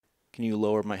Can you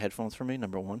lower my headphones for me,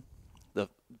 number one? The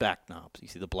back knobs. You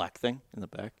see the black thing in the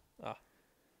back? Ah.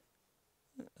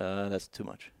 That's too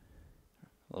much.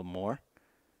 A little more.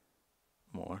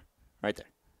 More. Right there.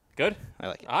 Good? I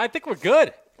like it. I think we're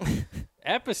good.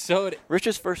 Episode.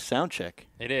 Rich's first sound check.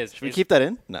 It is. Should we keep that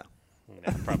in? No.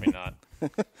 No, probably not.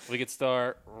 We could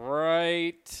start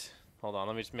right. Hold on.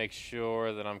 Let me just make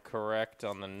sure that I'm correct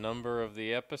on the number of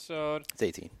the episode. It's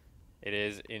 18. It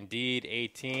is indeed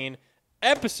 18.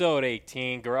 Episode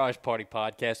 18, Garage Party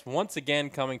Podcast. Once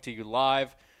again, coming to you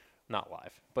live. Not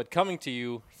live, but coming to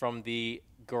you from the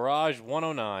Garage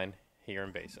 109 here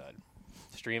in Bayside.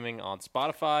 Streaming on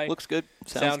Spotify. Looks good.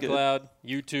 Sounds SoundCloud,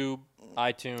 YouTube,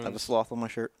 iTunes. I have a sloth on my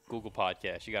shirt. Google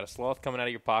Podcast. You got a sloth coming out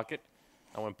of your pocket.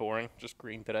 I went boring, just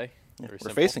green today. Yeah, Very we're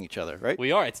simple. facing each other, right?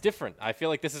 We are. It's different. I feel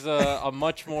like this is a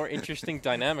much more interesting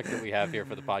dynamic that we have here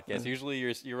for the podcast. Usually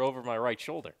you're over my right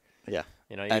shoulder. Yeah.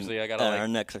 You know, usually I got to our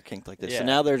necks are kinked like this. Yeah. So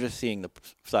now they're just seeing the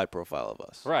side profile of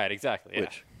us. Right, exactly. Yeah.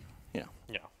 Which, yeah.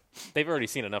 They've already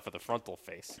seen enough of the frontal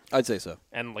face. I'd say so.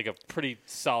 And like a pretty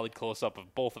solid close-up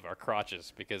of both of our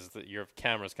crotches because your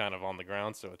camera's kind of on the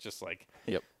ground, so it's just like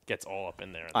gets all up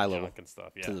in there and eye the level junk and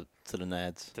stuff. Yeah. To the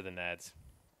nads. To the nads.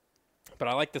 But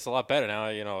I like this a lot better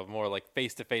now, more like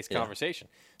face-to-face conversation.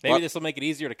 Maybe this will make it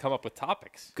easier to come up with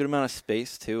topics. Good amount of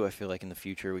space, too. I feel like in the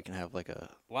future we can have like a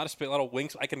lot of space, a lot of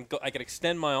wings. I can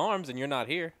extend my arms and you're not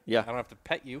here. Yeah. I don't have to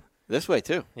pet you. This way,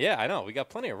 too. Yeah, I know. We got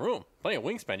plenty of room, plenty of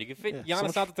wingspan. You can fit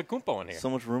Giannis Antetokounmpo in here. So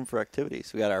much room for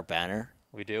activities. We got our banner.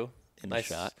 We do. In the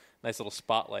shot. Nice little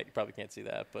spotlight. You probably can't see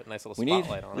that, but nice little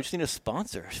spotlight on it. We just need a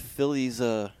sponsor. Fill these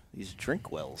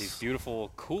drink wells. These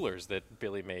beautiful coolers that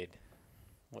Billy made.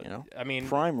 I mean,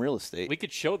 prime real estate. We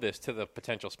could show this to the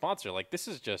potential sponsor. Like, this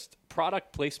is just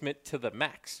product placement to the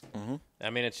max. Mm-hmm. I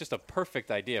mean, it's just a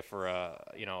perfect idea for a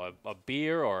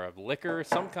beer or a liquor,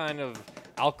 some kind of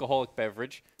alcoholic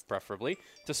beverage, preferably,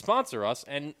 to sponsor us,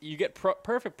 and you get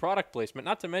perfect product placement.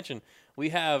 Not to mention, we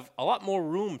have a lot more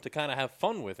room to kind of have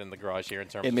fun with in the garage here in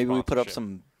terms of maybe we put up sponsorship.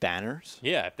 some banners.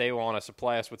 Yeah, if they want to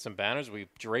supply us with some banners, we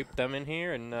drape them in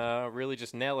here and really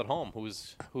just nail it home.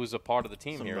 Who's a part of the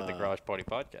team here at the Garage Party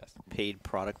Podcast? Paid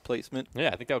product placement.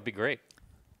 Yeah, I think that would be great.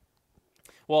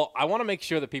 Well, I want to make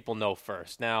sure that people know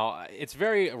first. Now, it's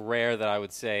very rare that I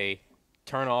would say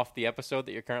turn off the episode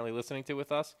that you're currently listening to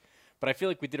with us. But I feel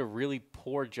like we did a really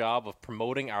poor job of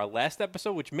promoting our last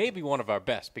episode, which may be one of our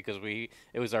best because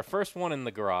it was our first one in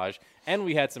the garage, and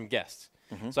we had some guests.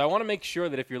 Mm-hmm. So I want to make sure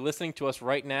that if you're listening to us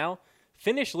right now,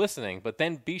 finish listening, but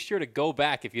then be sure to go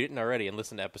back if you didn't already and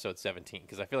listen to episode 17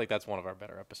 because I feel like that's one of our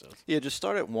better episodes. Yeah, just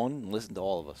start at 1 and listen to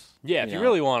all of us. Yeah, if you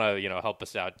really want to help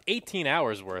us out, 18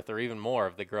 hours worth or even more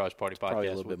of the Garage Party Podcast probably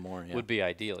a little bit more, would be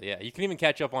ideal. Yeah, you can even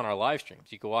catch up on our live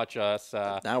streams. You can watch us.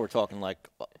 Now we're talking like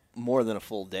more than a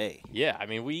full day. Yeah, I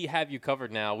mean, we have you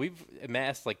covered now. We've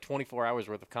amassed like 24 hours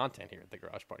worth of content here at the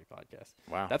Garage Party Podcast.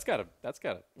 Wow. That's got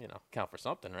to count for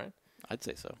something, right? I'd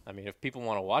say so. I mean, if people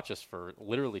want to watch us for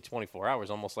literally 24 hours,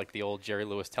 almost like the old Jerry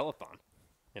Lewis telethon.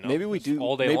 Maybe we do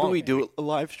all day long. Maybe we do a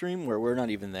live stream where we're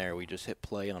not even there. We just hit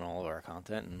play on all of our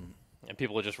content and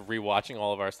people are just rewatching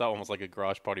all of our stuff, almost like a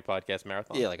Garage Party Podcast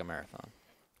marathon. Yeah, like a marathon.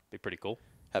 Be pretty cool.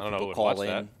 Have I don't know who people would call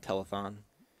watch in telethon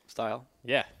style.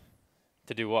 Yeah.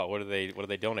 To do what? What are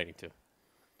they donating to?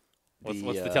 What's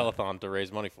the telethon to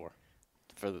raise money for?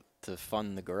 To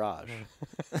fund the garage.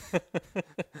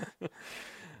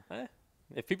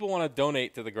 If people want to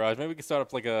donate to the garage, maybe we can start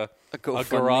up like a GoFundMe.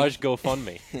 garage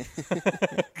GoFundMe.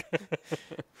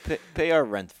 pay our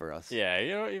rent for us. Yeah,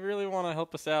 you really want to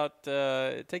help us out.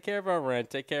 Take care of our rent.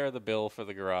 Take care of the bill for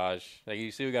the garage. Like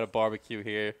you see, we got a barbecue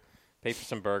here. Pay for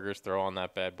some burgers. Throw on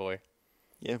that bad boy.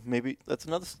 Yeah, maybe that's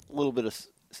another little bit of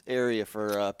area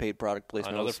for paid product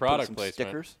placement. Another product placement.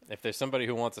 Stickers. If there's somebody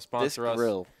who wants to sponsor us. This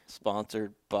grill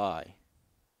sponsored by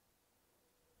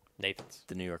Nathan's.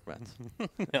 The New York Mets.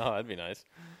 No, that'd be nice.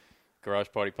 Garage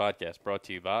Party Podcast brought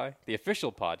to you by the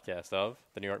official podcast of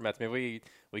the New York Mets. Maybe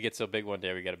we get so big one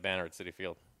day we get a banner at Citi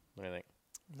Field. What do you think?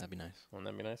 That'd be nice. Wouldn't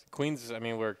that be nice? Queens,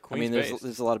 we're Queens-based.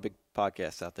 There's a lot of big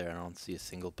podcasts out there. I don't see a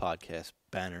single podcast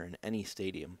banner in any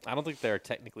stadium. I don't think they're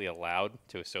technically allowed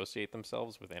to associate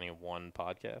themselves with any one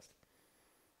podcast.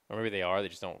 Or maybe they are. They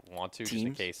just don't want to, just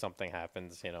in case something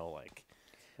happens, like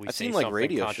we I've say seen something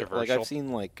radio controversial. Like I've seen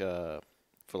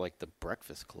for like the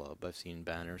Breakfast Club, I've seen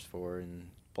banners for in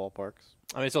ballparks.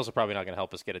 It's also probably not going to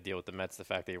help us get a deal with the Mets, the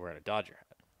fact that you're wearing a Dodger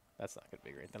hat. That's not going to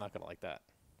be great. They're not going to like that.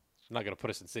 They're not going to put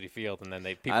us in Citi Field, and then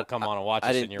people come on and watch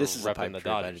us, and you're repping the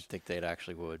Dodgers. I didn't think they'd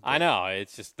actually would. I know.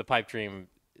 It's just the pipe dream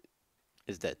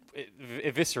is dead.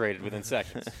 Eviscerated within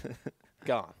seconds.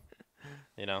 Gone.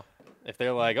 You know, if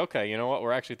they're like, okay, you know what,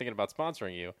 we're actually thinking about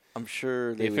sponsoring you. I'm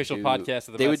sure The they official would podcast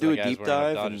of the they Mets would do are a the guys deep wearing a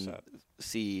dive Dodgers and hat.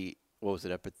 see what was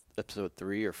it, episode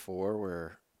 3 or 4,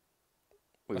 where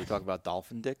we were talking about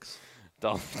dolphin dicks.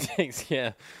 Dolphin Dicks,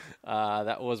 yeah.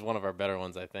 That was one of our better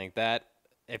ones, I think. That,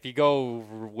 if you go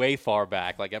way far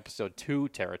back, like episode 2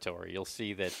 territory, you'll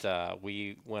see that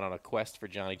we went on a quest for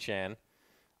Johnny Chan.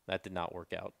 That did not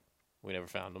work out. We never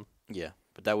found him. Yeah,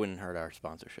 but that wouldn't hurt our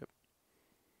sponsorship.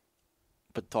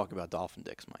 But talking about dolphin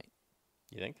dicks might.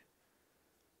 You think?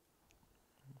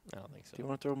 I don't think so. Do you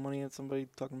want to throw money at somebody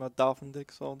talking about dolphin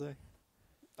dicks all day?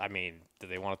 I mean, do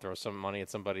they want to throw some money at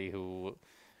somebody who,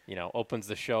 you know, opens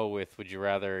the show with, would you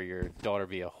rather your daughter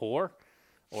be a whore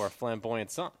or a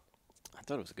flamboyant son? I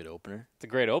thought it was a good opener. It's a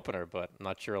great opener, but I'm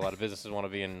not sure a lot of businesses want to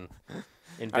be in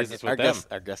business with them.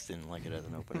 Our guest didn't like it as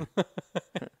an opener.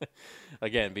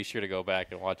 Again, be sure to go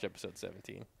back and watch episode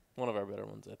 17. One of our better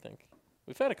ones, I think.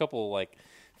 We've had a couple, like,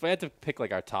 if I had to pick,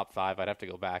 like, our top 5, I'd have to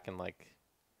go back and, like,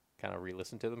 kind of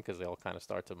re-listen to them because they all kind of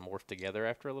start to morph together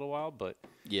after a little while. But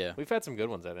Yeah. we've had some good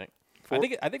ones, I think. Four,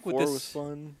 I think with 4 this was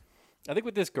fun. I think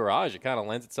with this garage, it kind of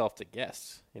lends itself to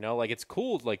guests. You know, like, it's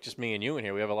cool, like, just me and you in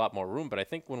here. We have a lot more room. But I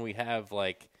think when we have,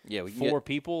 like, Yeah, we can 4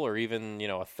 people or even, you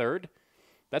know, a third,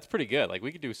 that's pretty good. Like,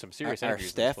 we could do some serious our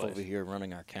interviews. staff in this place. over here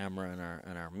running our camera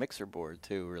and our mixer board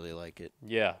too really like it.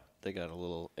 Yeah, They got a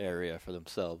little area for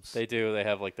themselves. they do. They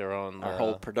have, like, their own. Our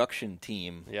whole production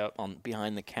team Yep. on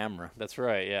behind the camera. That's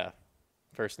right, yeah.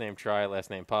 First name Try, last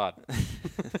name Pod.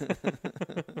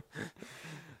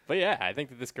 But, yeah, I think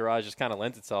that this garage just kind of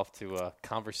lends itself to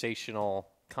conversational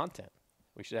content.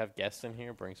 We should have guests in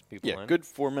here, bring some people in. Yeah, good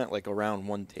format, like around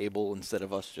one table instead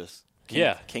of us just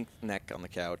kink neck on the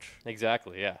couch.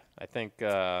 Exactly, yeah. I think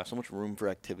So much room for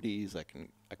activities. I can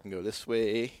go this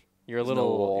way. you're a There's no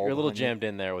wall little behind you. jammed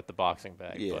in there with the boxing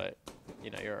bag, Yeah. but, you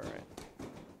know, you're all right.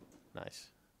 Nice.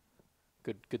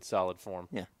 Good solid form.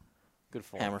 Yeah. Good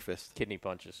form. Hammer fist. Kidney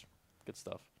punches. Good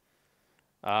stuff.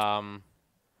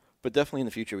 But definitely in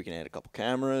the future we can add a couple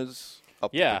cameras,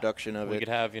 up Yeah, the production of we it. could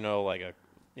have, you know, like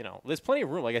there's plenty of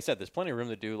room. Like I said, there's plenty of room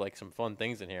to do, like, some fun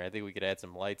things in here. I think we could add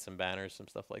some lights, some banners, some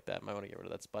stuff like that. Might want to get rid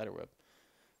of that spider web.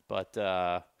 But,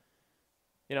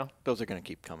 you know, Those are going to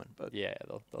keep coming, but yeah,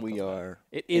 they'll we come back. are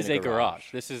It is in a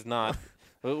garage. This is not.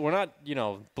 We're not, you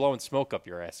know, blowing smoke up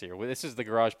your ass here. This is the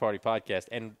Garage Party Podcast,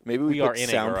 and Maybe we are put in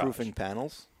a garage. soundproofing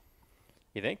panels.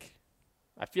 You think?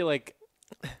 I feel like,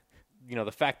 you know,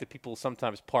 the fact that people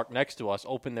sometimes park next to us,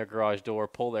 open their garage door,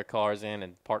 pull their cars in,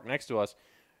 and park next to us,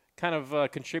 kind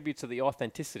of contributes to the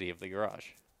authenticity of the garage.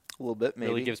 A little bit, maybe.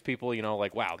 Really gives people, you know,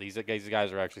 like, wow, these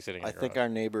guys are actually sitting in I the think garage. our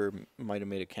neighbor might have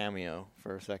made a cameo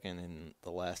for a second in the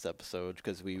last episode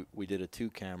because we did a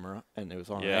 2-camera and it was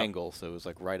on an angle, so it was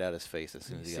like right at his face as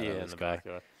soon as he got see out it of in his the car.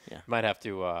 backyard. Yeah. Might have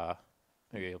to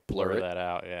maybe blur Blur it? that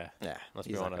out, yeah. Yeah, Unless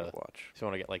he's we not wanna- gonna watch. So you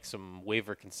want to get, like, some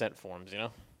waiver consent forms, you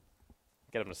know?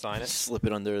 Get him to sign it. Slip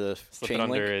it under the Slip chain it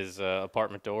under link. his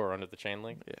apartment door or under the chain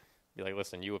link. Yeah. Be like,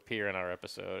 listen, you appear in our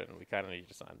episode, and we kind of need you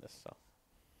to sign this. So,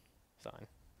 sign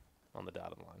on the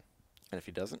dotted line. And if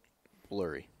he doesn't,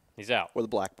 blurry. He's out. Or the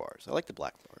black bars. I like the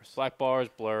black bars. Black bars,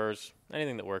 blurs,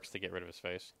 anything that works to get rid of his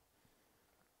face.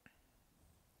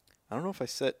 I don't know if I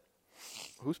said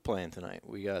who's playing tonight.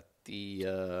 We got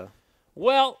the.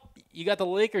 Well, you got the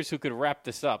Lakers who could wrap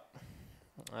this up.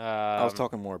 I was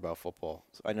talking more about football.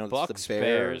 I know Bucks, it's the Bears.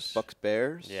 Bears. Bucks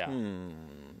Bears. Yeah.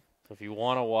 So if you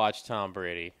want to watch Tom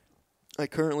Brady, I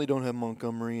currently don't have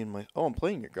Montgomery in my. Oh, I'm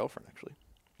playing your girlfriend actually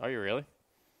are you really?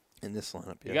 in this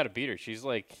lineup. Yeah. You got to beat her. She's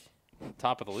like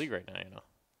top of the league right now. You know,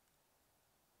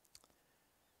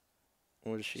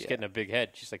 What is she? she's at? getting a big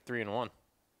head. She's like 3-1.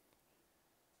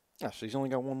 Ah, so he's only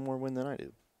got one more win than I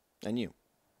do, and you.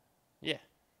 Yeah,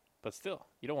 but still,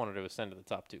 you don't want her to ascend to the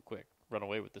top too quick. Run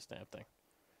away with this damn thing.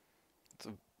 It's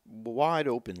a wide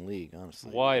open league, honestly.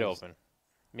 Wide open.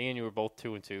 Me and you were both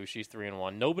 2-2. She's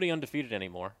 3-1. Nobody undefeated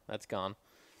anymore. That's gone.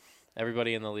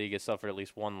 Everybody in the league has suffered at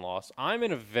least one loss. I'm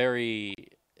in a very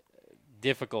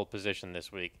difficult position this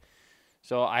week.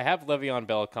 So I have Le'Veon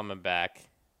Bell coming back.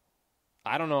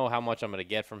 I don't know how much I'm going to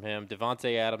get from him.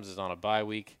 Devontae Adams is on a bye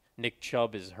week. Nick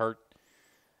Chubb is hurt.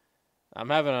 I'm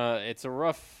having a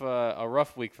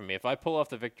rough week for me. If I pull off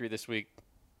the victory this week,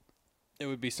 it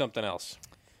would be something else.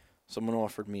 Someone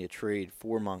offered me a trade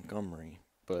for Montgomery,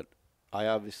 but I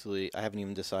haven't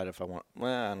even decided if I want.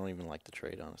 Well, I don't even like the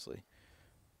trade, honestly.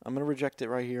 I'm gonna reject it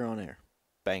right here on air.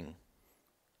 Bang.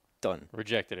 Done.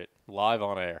 Rejected it live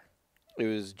on air. It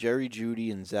was Jerry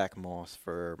Jeudy and Zach Moss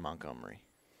for Montgomery.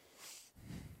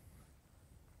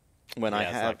 When I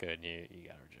That's have, not good. You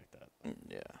got to reject that.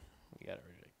 yeah. You got to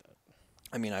reject that.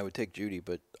 I mean, I would take Jeudy,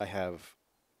 but I have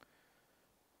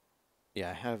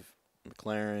I have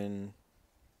McLaren.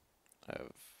 I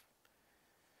have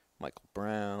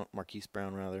Marquise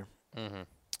Brown rather. Mm-hmm.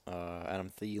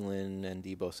 Adam Thielen and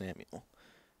Debo Samuel.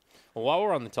 Well, while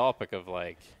we're on the topic of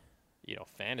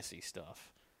fantasy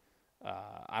stuff,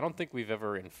 I don't think we've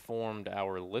ever informed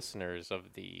our listeners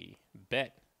of the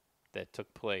bet that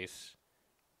took place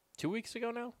 2 weeks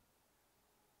ago now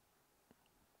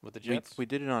with the Jets. We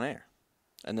did it on air,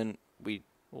 and then we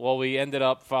ended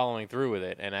up following through with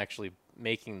it and actually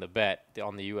making the bet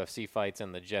on the UFC fights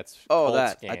and the Jets. Oh, Colts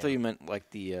that game. I thought you meant like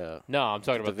the. No, I'm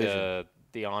talking about division.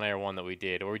 the on-air one that we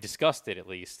did, or we discussed it at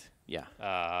least. Yeah.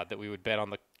 That we would bet on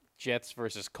the Jets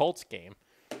versus Colts game,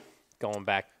 going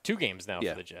back 2 games now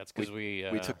for the Jets because we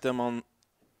took them on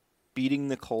beating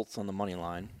the Colts on the money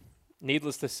line.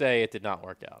 Needless to say, it did not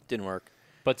work out. Didn't work.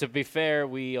 But to be fair,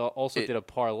 we also did a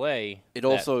parlay. It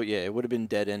would have been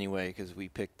dead anyway because we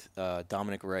picked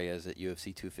Dominic Reyes at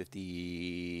UFC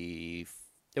 250.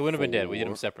 It wouldn't have been dead. We did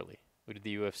them separately. We did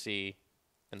the UFC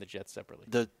and the Jets separately.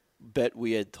 The bet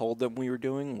we had told them we were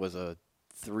doing was a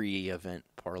 3-event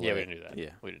parlay. Yeah, we didn't do that. Yeah.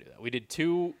 We didn't do that. We did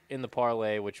 2 in the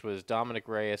parlay, which was Dominic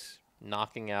Reyes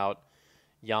knocking out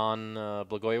Jan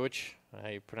Blagojevich. How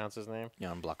you pronounce his name?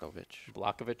 Jan Blachowicz.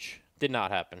 Blachowicz. Did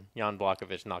not happen. Jan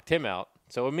Blachowicz knocked him out.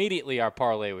 So immediately our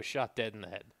parlay was shot dead in the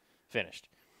head. Finished.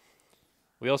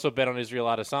 We also bet on Israel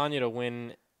Adesanya to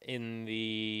win in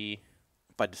the...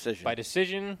 By decision. By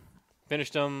decision.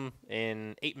 Finished him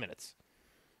in 8 minutes.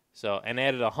 So, and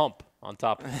added a hump on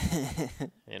top of it.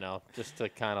 Just to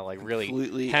kind of really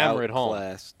completely hammer it home.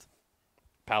 Outclassed.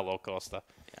 Paulo Costa.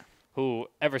 Yeah. Who,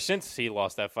 ever since he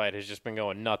lost that fight, has just been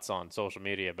going nuts on social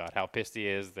media about how pissed he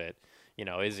is that,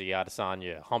 Izzy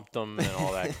Adesanya humped him and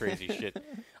all that crazy shit.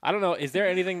 I don't know. Is there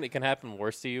anything that can happen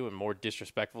worse to you and more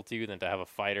disrespectful to you than to have a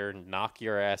fighter knock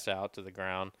your ass out to the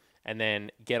ground and then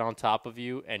get on top of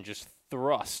you and just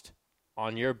thrust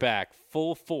on your back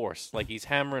full force like he's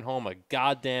hammering home a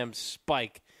goddamn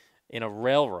spike in a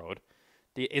railroad?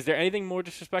 Is there anything more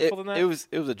disrespectful than that? It was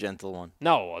a gentle one.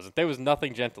 No, it wasn't. There was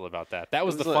nothing gentle about that. That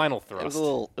was the final thrust.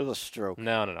 It was a stroke.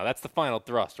 No. That's the final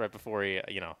thrust right before you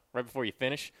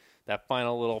finish. That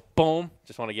final little boom.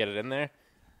 Just want to get it in there.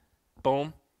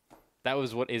 Boom. That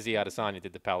was what Izzy Adesanya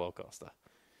did to Paulo Costa.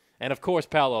 And, of course,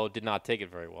 Paulo did not take it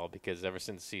very well because ever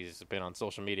since he's been on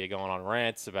social media going on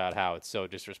rants about how it's so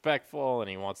disrespectful and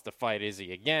he wants to fight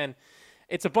Izzy again,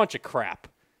 it's a bunch of crap.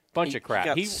 He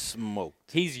got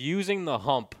smoked. He's using the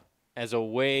hump as a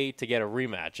way to get a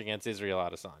rematch against Israel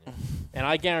Adesanya. And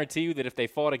I guarantee you that if they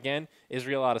fought again,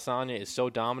 Israel Adesanya is so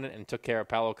dominant and took care of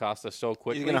Paulo Costa so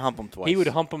quickly. He's going to hump him twice. He would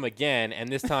hump him again, and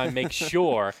this time make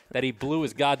sure that he blew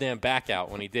his goddamn back out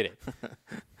when he did it.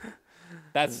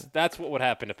 That's what would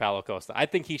happen to Paulo Costa. I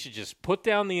think he should just put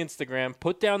down the Instagram,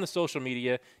 put down the social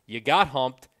media. You got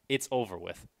humped. It's over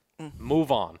with. Move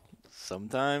on.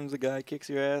 Sometimes a guy kicks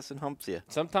your ass and humps you.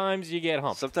 Sometimes you get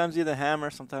humped. Sometimes you're the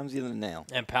hammer, sometimes you're the nail.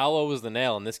 And Paulo was the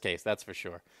nail in this case, that's for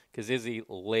sure. Because Izzy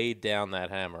laid down that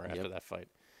hammer after that fight.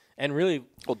 And really...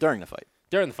 Well, during the fight.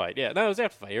 During the fight, yeah. No, it was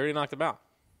after the fight. He already knocked him out.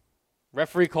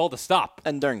 Referee called a stop.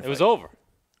 And during the fight. It was over.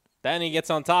 Then he gets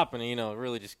on top and,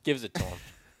 really just gives it to him.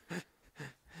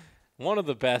 One of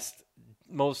the best,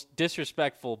 most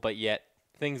disrespectful, but yet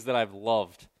things that I've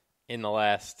loved in the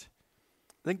last...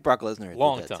 I think Brock Lesnar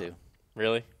long did that time. too.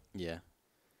 Really? Yeah.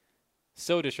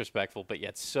 So disrespectful, but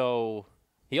yet so...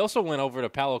 He also went over to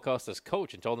Paulo Costa's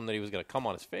coach and told him that he was going to come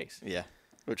on his face. Yeah,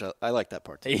 which I like that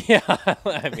part too. Yeah,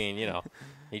 I mean,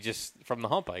 he just, from the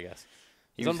hump, I guess.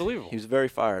 It's unbelievable. He was very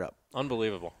fired up.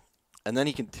 Unbelievable. And then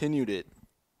he continued it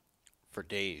for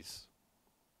days.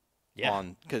 Yeah.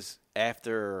 Because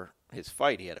after his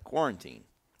fight, he had a quarantine.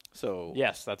 So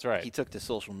yes, that's right. He took to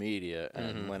social media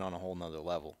and went on a whole nother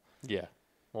level. Yeah.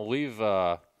 Well, we've,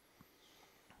 that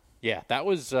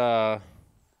was 2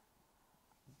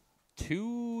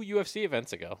 UFC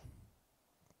events ago.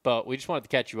 But we just wanted to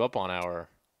catch you up on our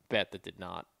bet that did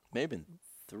not. Maybe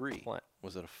 3.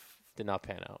 Was it did not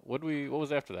pan out. What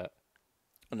was after that?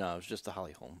 No, it was just the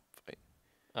Holly Holm fight.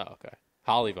 Oh, okay.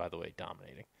 Holly, by the way,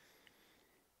 dominating.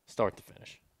 Start to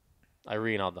finish.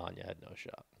 Irene Aldana had no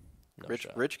shot.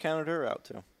 Rich counted her out,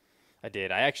 too. I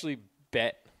did. I actually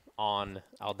bet on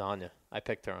Aldana. I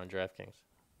picked her on DraftKings.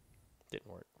 Didn't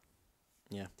work.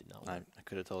 Yeah. Did not work. I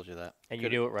could have told you that. And you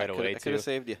knew it right away, too. I could have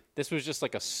saved you. This was just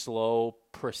like a slow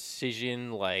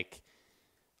precision, like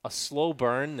a slow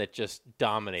burn that just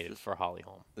dominated for Holly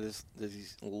Holm. There's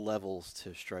these levels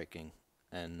to striking,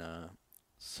 and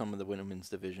some of the women's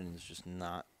division is just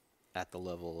not at the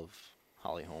level of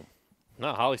Holly Holm.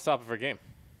 No, Holly's top of her game.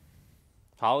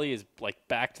 Holly is like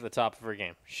back to the top of her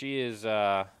game. She is,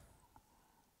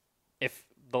 if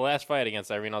the last fight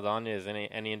against Irene Aldana is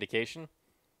any indication,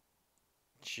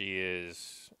 she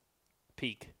is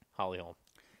peak Holly Holm.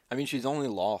 I mean, she's only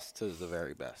lost to the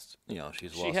very best.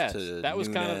 She's She lost has. to That was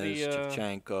Nunes, kind of the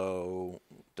Shevchenko,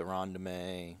 de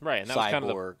Randamie, right, and that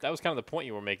Cyborg. was kind of the point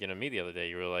you were making to me the other day.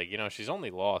 You were like, she's only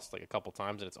lost like a couple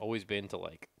times, and it's always been to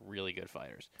like really good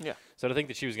fighters. Yeah. So to think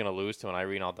that she was going to lose to an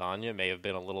Irene Aldana may have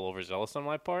been a little overzealous on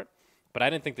my part, but I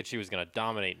didn't think that she was going to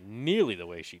dominate nearly the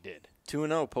way she did.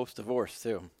 2-0 post-divorce,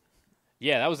 too.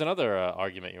 Yeah, that was another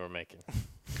argument you were making.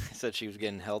 I said she was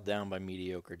getting held down by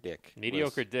mediocre dick.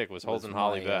 Mediocre dick was holding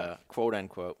Holly back. Quote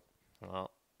unquote.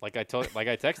 Well, like I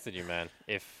texted you, man.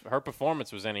 If her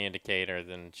performance was any indicator,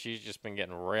 then she's just been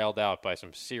getting railed out by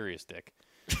some serious dick,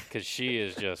 because she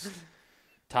is just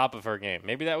top of her game.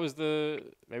 Maybe that was the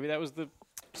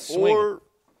swing. Or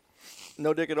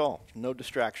no dick at all. No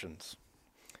distractions.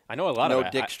 I know a lot no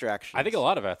of distractions. I think a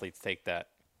lot of athletes take that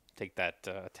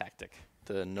tactic.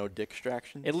 The no dick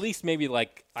distractions. At least maybe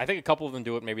I think a couple of them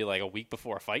do it maybe like a week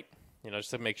before a fight.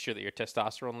 Just to make sure that your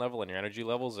testosterone level and your energy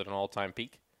levels at an all-time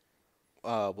peak.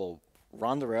 Well,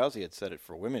 Ronda Rousey had said it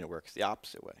for women. It works the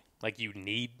opposite way. Like you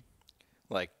need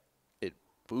It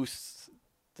boosts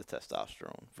the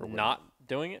testosterone for women. not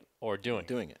doing it or doing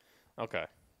it. Okay.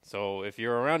 So if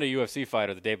you're around a UFC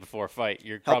fighter the day before a fight,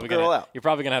 you're Help probably a girl gonna out. you're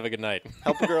probably gonna have a good night.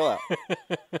 Help a girl out.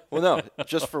 Well, no,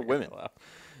 just for women.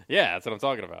 Yeah, that's what I'm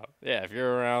talking about. Yeah, if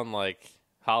you're around like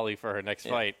Holly for her next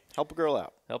fight, Help a girl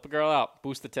out. help a girl out,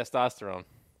 boost the testosterone.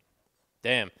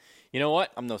 Damn. You know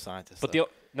what? I'm no scientist. But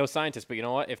no scientist, but you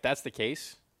know what? If that's the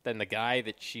case, then the guy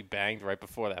that she banged right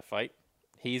before that fight,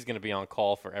 he's going to be on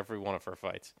call for every one of her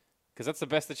fights. Because that's the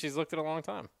best that she's looked at in a long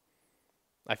time.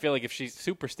 I feel like if she's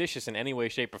superstitious in any way,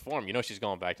 shape, or form, she's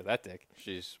going back to that dick.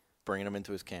 She's bringing him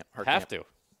into his camp. Have to.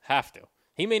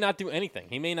 He may not do anything.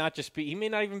 He may not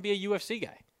even be a UFC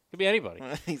guy. Could be anybody.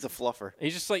 He's a fluffer.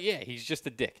 He's just like, he's just a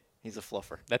dick. He's a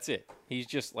fluffer. That's it. He's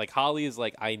just like, Holly is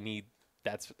like,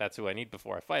 that's who I need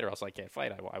before I fight, or else I can't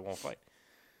fight. I won't fight.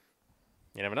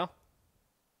 You never know.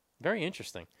 Very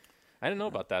interesting. I didn't know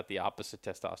about that, the opposite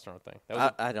testosterone thing.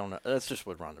 I don't know. That's just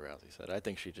what Ronda Rousey said. I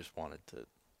think she just wanted to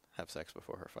have sex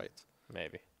before her fights.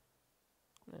 Maybe.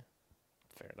 Yeah,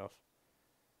 fair enough.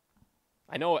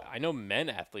 I know men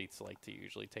athletes like to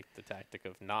usually take the tactic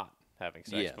of not having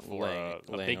sex before a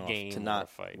big game to or not a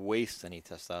fight. waste any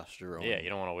testosterone. Yeah, you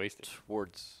don't want to waste it.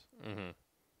 Towards,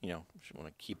 you want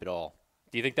to keep it all.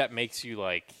 Do you think that makes you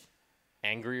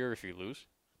angrier if you lose?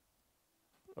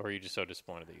 Or are you just so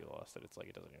disappointed that you lost that it's like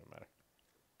it doesn't even matter?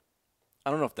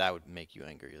 I don't know if that would make you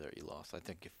angry that you lost. I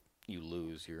think if you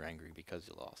lose, you're angry because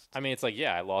you lost. I mean, it's like,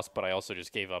 yeah, I lost, but I also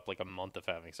just gave up a month of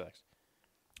having sex.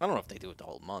 I don't know if they do it the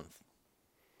whole month.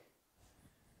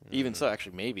 Even so,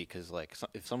 actually, maybe, because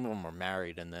if some of them are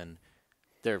married and then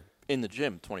they're in the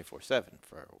gym 24/7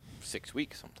 for 6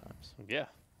 weeks sometimes. Yeah,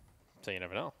 so you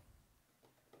never know.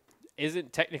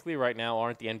 Isn't technically right now,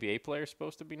 aren't the NBA players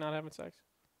supposed to be not having sex?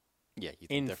 Yeah, you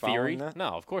think in they're theory, following that? No,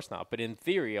 of course not. But in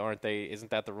theory, aren't they? Isn't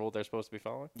that the rule they're supposed to be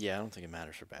following? Yeah, I don't think it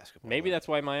matters for basketball. Maybe that's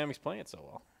why Miami's playing so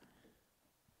well.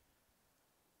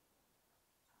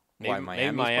 Maybe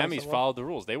Miami's followed the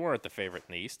rules. They weren't the favorite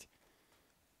in the East.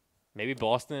 Maybe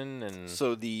Boston and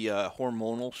so the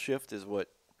hormonal shift is what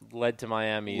led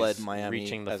Miami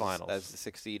reaching the finals as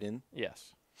the 6th seed in.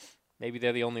 Yes, maybe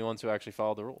they're the only ones who actually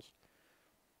followed the rules.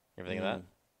 You ever think of that?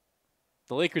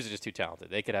 The Lakers are just too talented.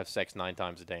 They could have sex 9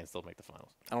 times a day and still make the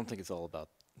finals. I don't think it's all about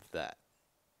that.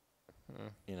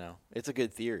 It's a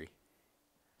good theory.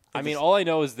 I mean, all I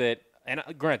know is that, and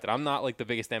granted, I'm not the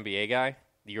biggest NBA guy.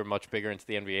 You're much bigger into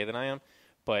the NBA than I am.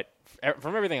 But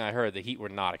from everything I heard, the Heat were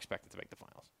not expected to make the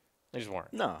finals. They just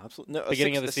weren't. No, absolutely. No,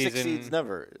 Beginning of the season, 6 seeds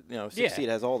never. 6 seed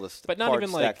has all this, but not cards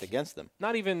even stacked against them.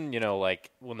 Not even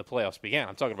when the playoffs began.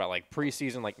 I'm talking about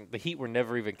preseason. The Heat were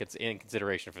never even in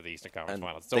consideration for the Eastern Conference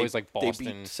Finals. It's always Boston.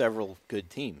 They beat several good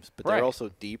teams, but right. They're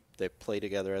also deep. They play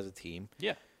together as a team.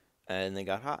 Yeah, and they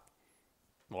got hot.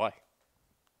 Why?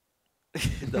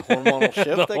 The hormonal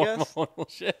shift, I guess. Hormonal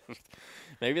shift.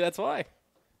 Maybe that's why.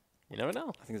 You never know.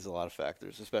 I think there's a lot of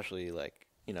factors, especially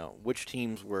which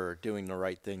teams were doing the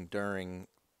right thing during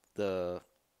the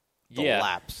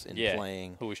lapse in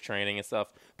playing. Who was training and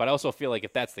stuff. But I also feel like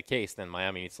if that's the case, then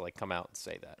Miami needs to come out and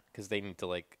say that because they need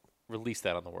to release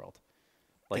that on the world.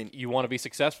 You want to be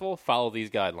successful, follow these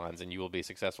guidelines, and you will be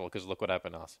successful because look what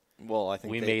happened to us. Well, I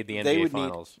think we made the NBA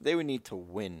Finals. They would need to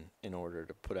win in order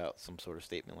to put out some sort of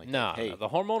statement like that. Hey, no, the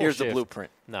hormonal here's shift, the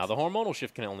blueprint. No, the hormonal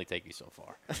shift can only take you so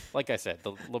far. Like I said,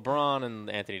 the LeBron and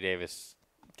Anthony Davis,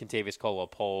 Kentavious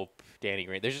Caldwell-Pope, Danny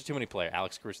Green. There's just too many players.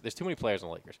 Alex Caruso. There's too many players in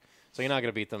the Lakers, so you're not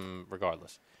going to beat them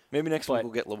regardless. Maybe next week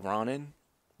we'll get LeBron in.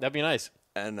 That'd be nice.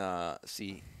 and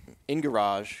see in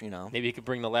garage, Maybe he could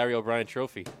bring the Larry O'Brien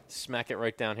trophy, smack it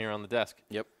right down here on the desk.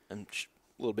 Yep, and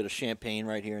a little bit of champagne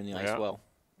right here in the ice well.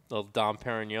 Little Dom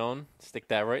Perignon, stick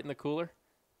that right in the cooler.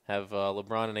 Have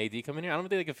LeBron and AD come in here. I don't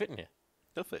think they can fit in here.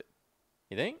 They'll fit.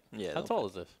 You think? Yeah. How tall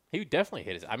is this? He would definitely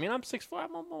hit his. I mean, I'm 6'4".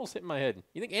 I'm almost hitting my head.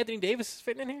 You think Anthony Davis is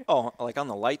fitting in here? Oh, like on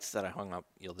the lights that I hung up,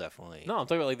 you'll definitely. No, I'm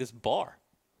talking about like this bar.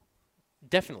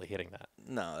 Definitely hitting that.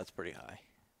 No, that's pretty high.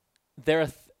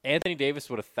 Anthony Davis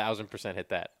would 1,000% hit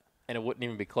that, and it wouldn't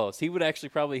even be close. He would actually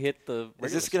probably hit the.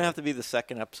 Is this gonna have to be the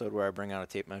second episode where I bring out a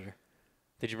tape measure?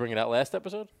 Did you bring it out last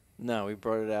episode? No, we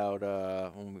brought it out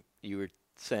when you were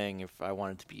saying if I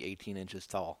wanted to be 18 inches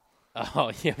tall.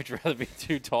 Oh, yeah, would you rather be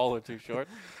too tall or too short?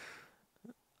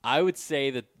 I would say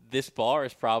that this bar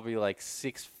is probably like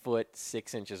 6 foot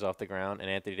 6 inches off the ground, and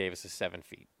Anthony Davis is 7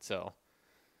 feet. So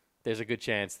there's a good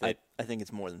chance that I think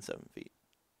it's more than 7 feet.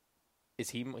 Is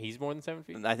he's more than 7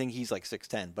 feet? I think he's like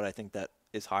 6'10", but I think that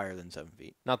is higher than 7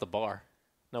 feet. Not the bar.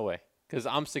 No way. Because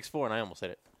I'm 6'4", and I almost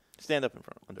hit it. Stand up in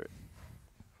front under it.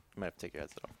 You might have to take your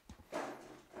headset off.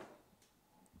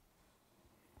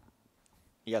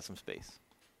 You got some space.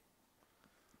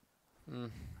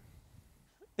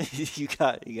 you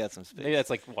got some space. Maybe that's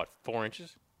like, what, 4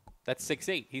 inches? That's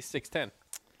 6'8". He's 6'10".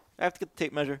 I have to get the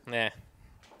tape measure. Nah.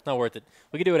 Not worth it.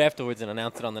 We could do it afterwards and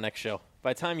announce it on the next show.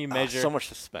 By the time you measure... so much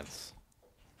suspense.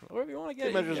 Wherever you want to get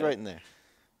tape it. measure's right in there.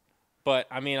 But,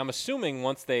 I mean, I'm assuming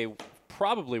once they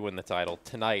probably win the title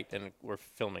tonight, and we're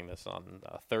filming this on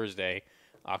Thursday,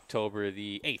 October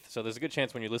the 8th. So there's a good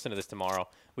chance when you listen to this tomorrow,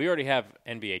 we already have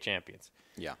NBA champions.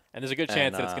 Yeah. And there's a good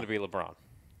chance that it's going to be LeBron.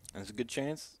 There's a good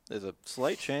chance, there's a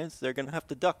slight chance they're going to have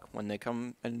to duck when they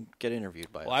come and get interviewed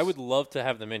by us. Well, I would love to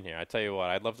have them in here. I tell you what,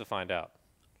 I'd love to find out.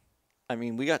 I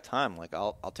mean, we got time. Like,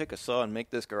 I'll take a saw and make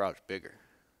this garage bigger.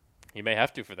 You may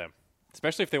have to for them,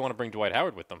 especially if they want to bring Dwight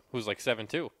Howard with them, who's like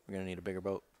 7'2". We're going to need a bigger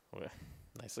boat. Well,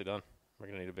 nicely done. We're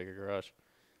going to need a bigger garage.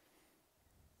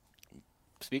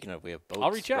 Speaking of, we have boats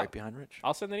I'll reach out. right behind Rich.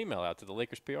 I'll send an email out to the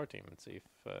Lakers PR team and see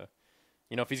if,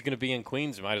 if he's going to be in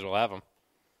Queens, we might as well have him.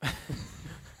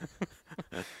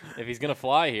 If he's going to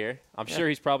fly here, I'm sure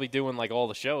he's probably doing like all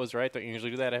the shows, right? Don't you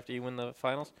usually do that after you win the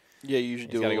finals? Yeah, you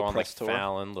usually do a little press tour.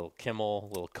 Fallon, little Kimmel,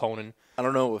 little Conan. I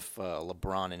don't know if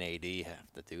LeBron and AD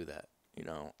have to do that.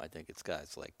 I think it's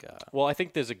guys like... Well, I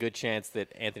think there's a good chance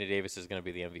that Anthony Davis is going to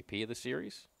be the MVP of the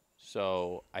series.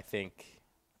 So I think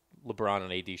LeBron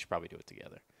and AD should probably do it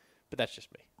together. But that's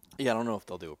just me. Yeah, I don't know if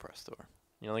they'll do a press tour.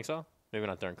 You don't think so? Maybe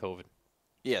not during COVID.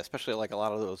 Yeah, especially like a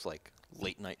lot of those like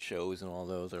late night shows and all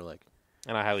those are like...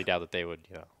 And I highly doubt that they would,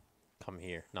 come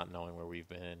here not knowing where we've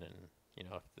been and, if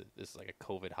this is like a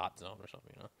COVID hot zone or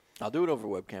something, I'll do it over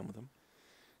webcam with them.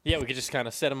 Yeah, we could just kind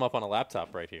of set them up on a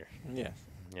laptop right here. Yeah.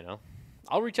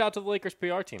 I'll reach out to the Lakers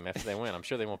PR team after they win. I'm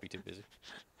sure they won't be too busy.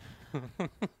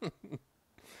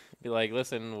 Be like,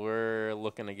 listen, we're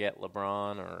looking to get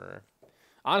LeBron or...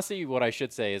 Honestly, what I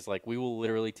should say is, like, we will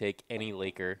literally take any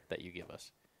Laker that you give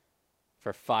us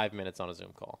for 5 minutes on a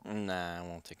Zoom call. Nah, I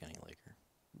won't take any Laker.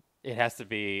 It has to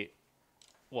be,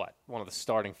 what, one of the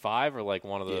starting five or, like,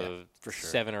 one of the for sure.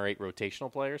 7 or 8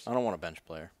 rotational players? I don't want a bench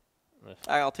player.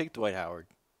 I'll take Dwight Howard.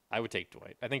 I would take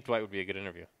Dwight. I think Dwight would be a good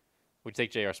interview. Would you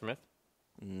take J.R. Smith?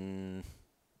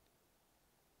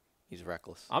 He's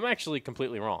reckless. I'm actually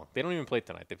completely wrong. They don't even play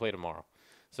tonight. They play tomorrow.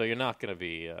 So you're not going to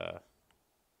be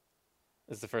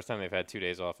this is the first time they've had 2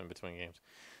 days off in between games.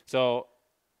 So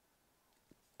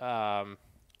when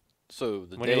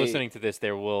you're listening to this,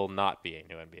 there will not be a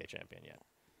new NBA champion yet.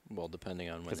 Well, depending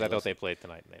on when because I thought they played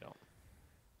tonight and they don't.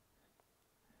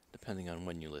 Depending on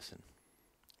when you listen.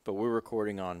 But we're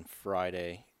recording on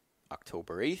Friday,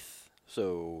 October 8th.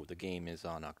 So the game is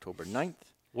on October 9th.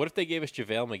 What if they gave us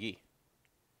JaVale McGee?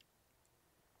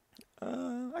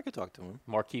 I could talk to him.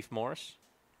 Markieff Morris?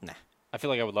 Nah. I feel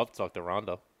like I would love to talk to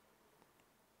Rondo.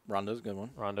 Rondo's a good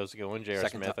one. Rondo's a good one. J.R.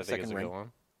 Smith, I think, is a good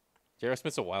one. J.R.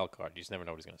 Smith's a wild card. You just never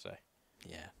know what he's going to say.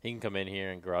 Yeah. He can come in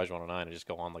here in Garage 109 and just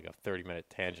go on like a 30-minute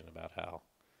tangent about how,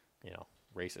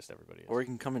 racist everybody is. Or he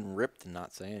can come in ripped and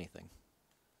not say anything.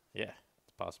 Yeah,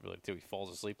 it's a possibility, too. He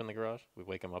falls asleep in the garage. We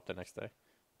wake him up the next day.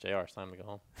 JR, it's time to go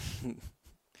home.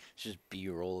 It's just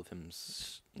B-roll of him,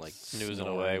 snoozing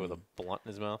snoring away with a blunt in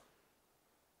his mouth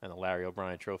and a Larry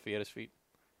O'Brien trophy at his feet.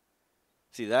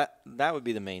 See, that would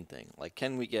be the main thing. Like,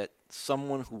 can we get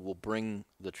someone who will bring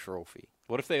the trophy?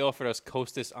 What if they offered us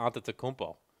Kostas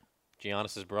Antetokounmpo,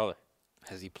 Giannis's brother?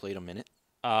 Has he played a minute?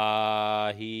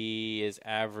 He is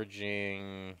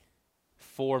averaging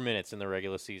 4 minutes in the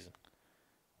regular season.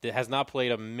 Has not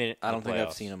played a minute. I don't think I've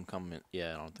playoffs. seen him come in.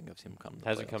 Yeah, I don't think I've seen him come in.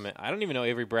 Hasn't come in. I don't even know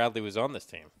Avery Bradley was on this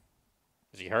team.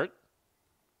 Is he hurt?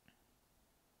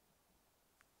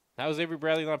 How has Avery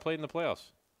Bradley not played in the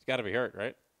playoffs? He's got to be hurt,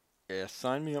 right? Yeah,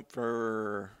 sign me up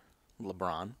for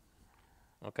LeBron.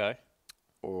 Okay.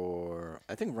 Or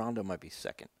I think Rondo might be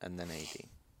second, and then AD.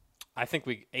 I think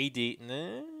I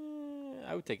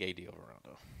would take AD over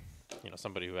Rondo.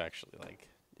 Somebody who actually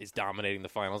is dominating the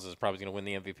finals is probably going to win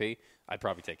the MVP. I'd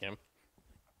probably take him.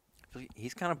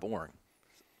 He's kind of boring.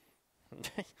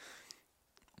 He's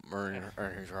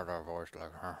got a voice like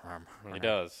He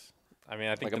does. I mean,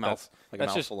 I think like a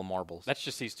mouthful of marbles. That's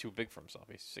just he's too big for himself.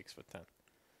 He's 6'10".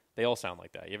 They all sound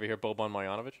like that. You ever hear Boban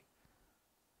Marjanovic?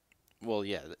 Well,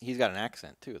 yeah, he's got an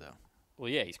accent too, though. Well,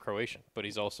 yeah, he's Croatian, but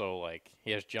he's also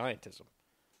he has giantism.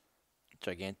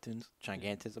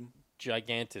 Gigantism.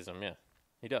 Gigantism, yeah,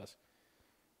 he does.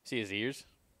 See his ears,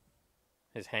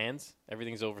 his hands,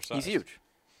 everything's oversized. He's huge.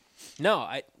 No,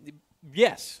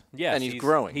 yes, and he's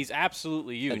growing. He's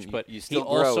absolutely huge, and but you still he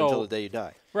grow also, until the day you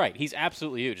die. Right, he's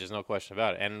absolutely huge. There's no question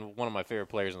about it, and one of my favorite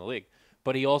players in the league.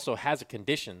 But he also has a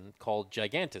condition called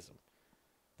gigantism.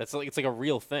 It's like a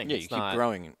real thing. Yeah, it's you keep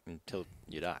growing until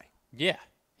you die. Yeah,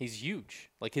 he's huge.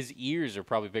 His ears are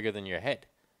probably bigger than your head.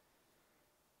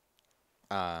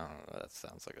 That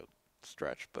sounds like a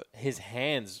stretch, but his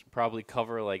hands probably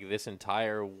cover this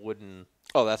entire wooden.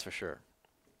 Oh, that's for sure.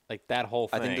 That whole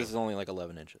thing. I think this is only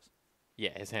 11 inches.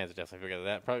 Yeah, his hands are definitely bigger than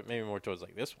that. Probably maybe more towards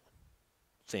this one.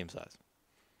 Same size.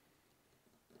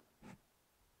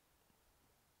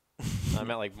 I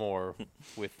meant more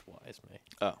width-wise, maybe.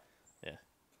 Oh. Yeah.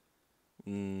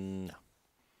 No.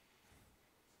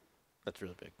 That's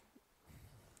really big.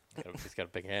 He's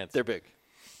got big hands. They're big.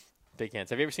 Big hands.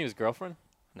 Have you ever seen his girlfriend?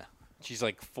 No. She's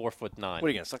 4'9". What are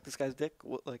you gonna suck this guy's dick?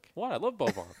 What? What? I love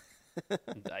Boban.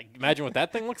 Imagine what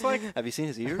that thing looks like. Have you seen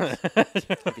his ears?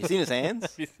 Have you seen his hands?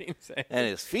 Have you seen his hands? And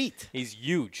his feet. He's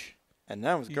huge. And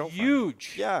now his girlfriend.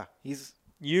 Huge. Yeah, he's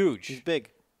huge. He's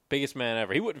big. Biggest man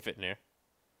ever. He wouldn't fit in here.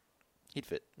 He'd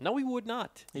fit. No, he would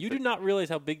not. You do not realize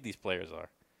how big these players are.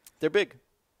 They're big.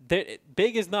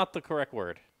 Big is not the correct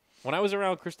word. When I was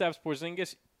around Kristaps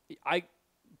Porzingis, I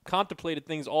contemplated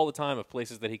things all the time of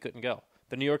places that he couldn't go.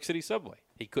 The New York City subway.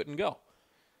 He couldn't go.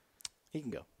 He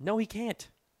can go. No, he can't.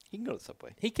 He can go to the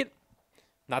subway. He can.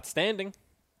 Not standing.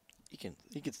 He can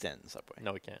stand in the subway.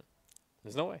 No, he can't.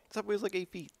 There's no way. The subway's 8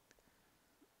 feet.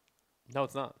 No,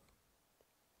 it's not.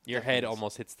 Your head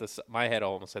almost hits my head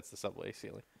almost hits the subway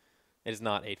ceiling. It is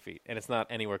not 8 feet, and it's not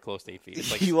anywhere close to 8 feet.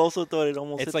 It's you also thought it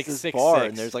almost hits this 6'6". bar,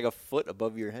 and there's a foot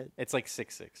above your head. It's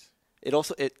 6'6". It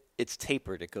also it's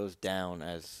tapered. It goes down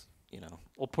as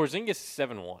Well, Porzingis is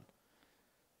 7'1".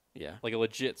 Yeah. A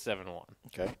legit 7'1".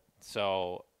 Okay.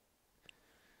 So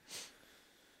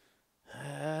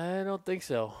I don't think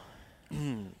so.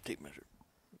 Tape measure.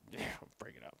 Yeah,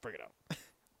 break it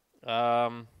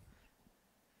out.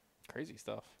 Crazy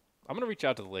stuff. I'm going to reach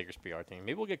out to the Lakers PR team.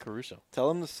 Maybe we'll get Caruso. Tell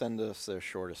them to send us their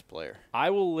shortest player. I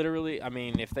will literally,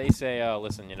 if they say,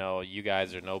 listen, you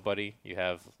guys are nobody. You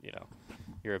have,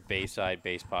 you're a Bayside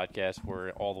based podcast.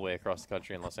 We're all the way across the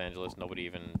country in Los Angeles. Nobody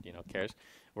even, cares.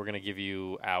 We're going to give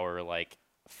you our,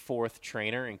 fourth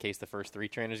trainer in case the first three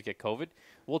trainers get COVID.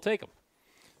 We'll take them.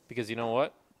 Because you know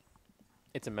what?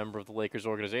 It's a member of the Lakers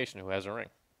organization who has a ring.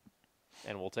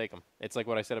 And we'll take them. It's like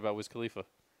what I said about Wiz Khalifa.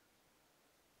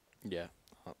 Yeah.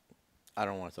 I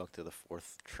don't want to talk to the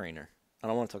fourth trainer. I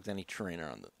don't want to talk to any trainer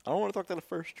I don't want to talk to the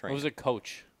first trainer. It was a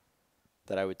coach.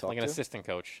 That I would talk to? Like an assistant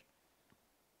coach.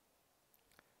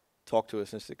 Talk to an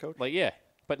assistant coach? Yeah.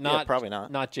 But not probably not.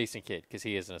 Not Jason Kidd, because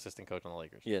he is an assistant coach on the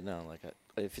Lakers. Yeah, no,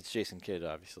 if it's Jason Kidd,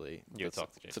 obviously, you would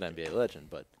talk to Jason. It's an NBA legend,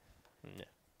 but yeah,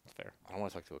 it's fair. I don't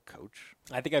want to talk to a coach.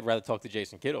 I think I'd rather talk to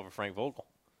Jason Kidd over Frank Vogel.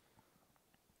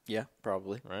 Yeah,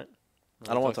 probably. Right.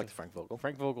 I don't want to talk to Frank Vogel.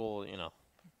 Frank Vogel,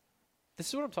 this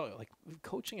is what I'm talking about.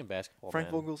 Coaching in basketball. Frank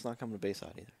Vogel's not coming to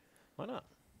Bayside either. Why not?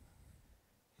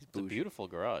 He's a beautiful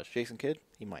garage. Jason Kidd,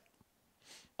 he might.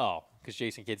 Oh, because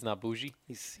Jason Kidd's not bougie.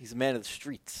 He's a man of the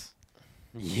streets.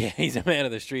 Yeah, he's a man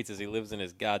of the streets as he lives in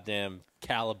his goddamn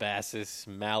Calabasas,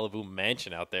 Malibu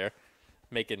mansion out there,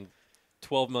 making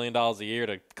 $12 million a year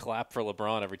to clap for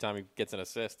LeBron every time he gets an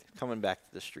assist. Coming back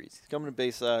to the streets. He's coming to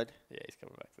Bayside. Yeah, he's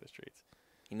coming back to the streets.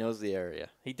 He knows the area.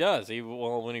 He does.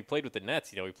 When he played with the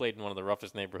Nets, he played in one of the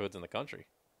roughest neighborhoods in the country.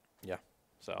 Yeah.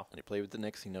 So. And he played with the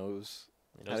Knicks. He knows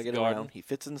how to get around. around. He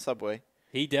fits in the subway.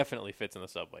 He definitely fits in the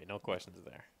subway. No questions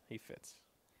there. He fits.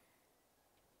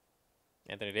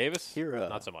 Anthony Davis?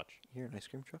 Not so much. Hear an ice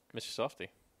cream truck? Mr.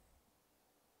 Softy.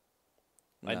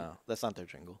 No, that's not their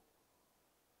jingle.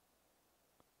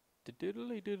 That's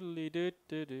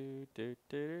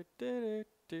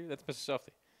Mr.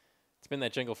 Softy. It's been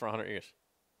that jingle for 100 years.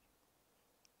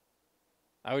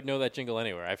 I would know that jingle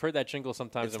anywhere. I've heard that jingle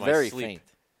sometimes in my sleep. Faint.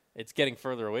 It's getting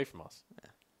further away from us. Yeah.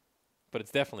 but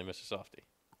it's definitely Mr. Softy.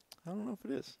 I don't know if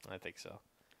it is. I think so.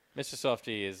 Mr.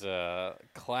 Softy is a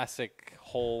classic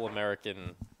whole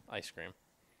American ice cream.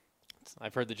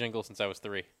 I've heard the jingle since I was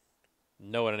 3.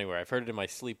 Know it anywhere. I've heard it in my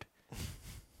sleep.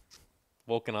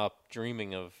 Woken up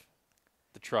dreaming of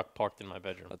the truck parked in my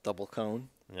bedroom. A double cone.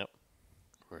 Yep.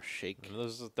 Or a shake. Remember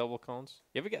those double cones?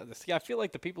 You ever get this? Yeah, I feel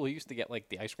like the people who used to get like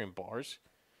the ice cream bars,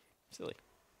 silly.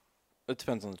 It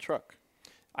depends on the truck.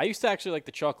 I used to actually like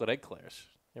the chocolate eclairs.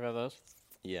 You remember those?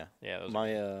 Yeah. Yeah, those.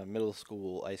 My middle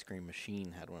school ice cream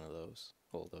machine had one of those.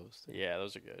 All those. Yeah,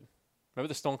 those are good. Remember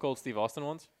the Stone Cold Steve Austin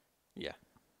ones? Yeah.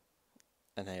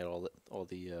 And they had all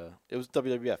the it was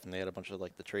WWF, and they had a bunch of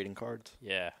like the trading cards.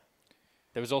 Yeah.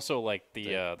 There was also like the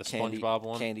SpongeBob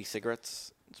one. Candy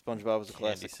cigarettes. SpongeBob was a Candy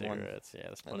classic cigarettes. one. Yeah,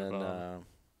 the SpongeBob. And then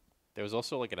there was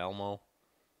also like an Elmo,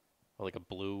 or like a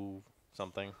blue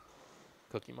something,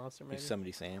 Cookie Monster maybe.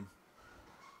 Yosemite Sam.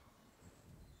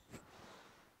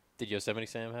 Did Yosemite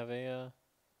Sam have an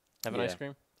ice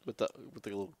cream? With the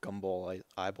little gumball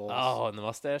eyeballs. Oh, and the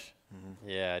mustache. Mm-hmm.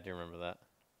 Yeah, I do remember that.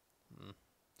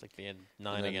 It's like the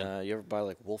 9 and then, again. You ever buy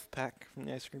like Wolf Pack from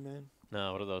the ice cream man?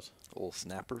 No, what are those? Little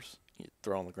snappers. You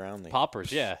throw on the ground.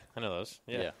 Poppers. Yeah, I know those.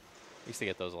 Yeah. Yeah. Used to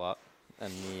get those a lot.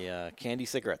 And the candy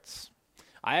cigarettes.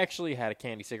 I actually had a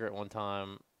candy cigarette one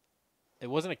time. It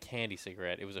wasn't a candy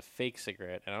cigarette. It was a fake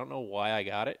cigarette. And I don't know why I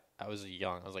got it. I was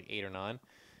young. I was like 8 or 9.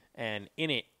 And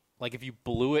in it, like if you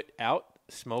blew it out,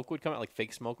 smoke would come out. Like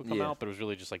fake smoke would come out, but it was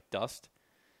really just like dust.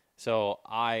 So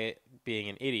I, being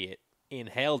an idiot,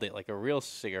 inhaled it like a real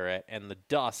cigarette. And the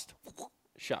dust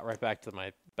shot right back to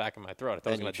my back of my throat. I thought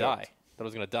I was going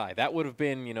to die. That would have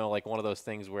been, like one of those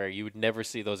things where you would never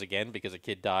see those again because a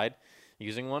kid died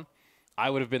using one. I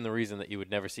would have been the reason that you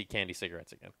would never see candy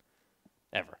cigarettes again.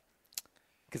 Ever.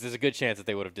 Because there's a good chance that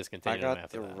they would have discontinued them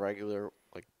after that. I got the regular,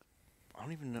 like, I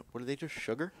don't even know. What are they, just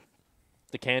sugar?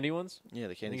 The candy ones? Yeah,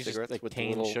 the candy I think it's cigarettes just, like, with the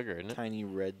cane little sugar, isn't it? tiny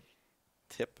red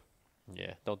tip.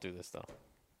 Yeah, don't do this, though.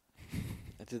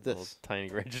 I did Little this. tiny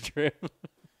red strip.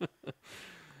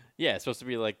 Yeah, it's supposed to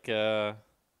be like, like a...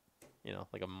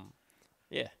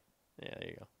 Yeah. Yeah, there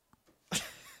you go.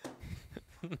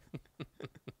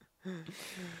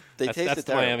 That's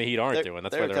the Miami Heat aren't doing.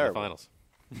 That's why they're in the finals.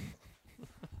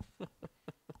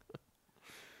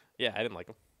 Yeah, I didn't like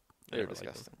them. They're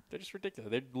disgusting. They're just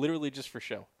ridiculous. They're literally just for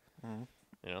show. Mm-hmm.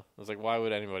 I was like, why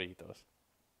would anybody eat those?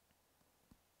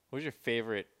 What was your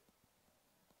favorite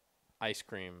ice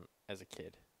cream as a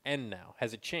kid? And now,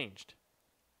 has it changed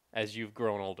as you've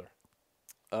grown older?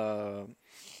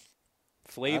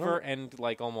 Flavor and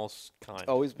like almost kind.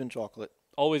 Always been chocolate.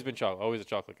 Always been chocolate. Always a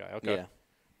chocolate guy. Okay. Yeah.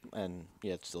 And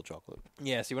yeah, it's still chocolate.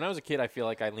 Yeah. See, when I was a kid, I feel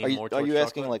like I leaned more towards Are you chocolate.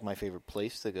 asking like my favorite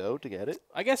place to go to get it?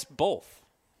 I guess both.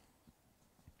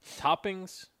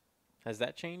 Toppings. Has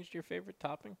that changed your favorite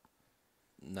topping?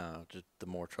 No, just the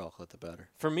more chocolate, the better.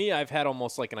 For me, I've had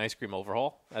almost like an ice cream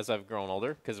overhaul as I've grown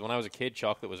older. Because when I was a kid,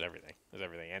 chocolate was everything.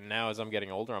 And now as I'm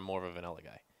getting older, I'm more of a vanilla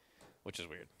guy, which is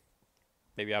weird.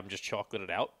 Maybe I'm just chocolated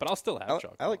out, but I'll still have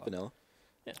chocolate. I like vanilla.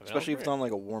 Yeah, especially if it's on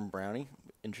like a warm brownie.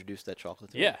 Introduce that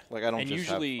chocolate to it. Yeah. Like I don't And just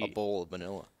usually, have a bowl of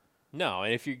vanilla. No,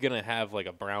 and if you're going to have like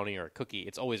a brownie or a cookie,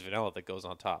 it's always vanilla that goes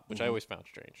on top, which I always found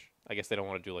strange. I guess they don't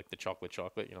want to do like the chocolate,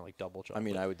 like double chocolate. I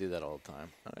mean, I would do that all the time.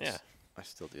 Yeah. I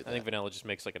still do that. I think vanilla just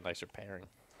makes like a nicer pairing.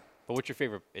 But what's your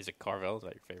favorite? Is it Carvel? Is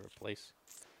that your favorite place?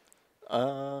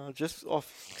 Just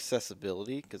off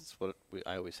accessibility, because it's what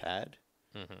I always had.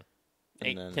 Mm-hmm.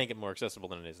 And It can't get more accessible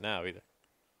than it is now either.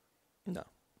 No.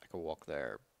 I could walk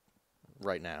there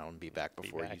right now and be back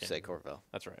before you say Carvel.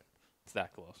 That's right. It's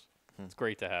that close. It's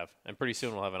great to have. And pretty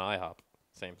soon we'll have an IHOP.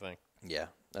 Same thing. Yeah,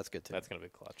 that's good too. That's going to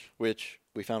be clutch. Which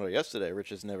we found out yesterday, Rich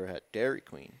has never had Dairy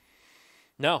Queen.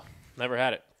 No, never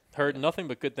had it. Heard nothing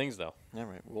but good things, though. All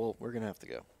right. Well, we're going to have to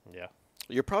go. Yeah.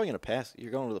 You're probably going to pass.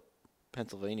 You're going to the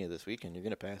Pennsylvania this weekend. You're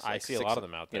going to pass. I see a lot of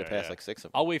them out there. You're going to pass like 6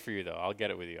 of them. I'll wait for you, though. I'll get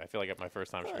it with you. I feel like it's my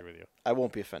first time sharing with you. I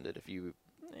won't be offended if you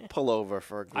pull over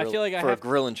for a grill, I feel like a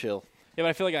grill and chill. Yeah, but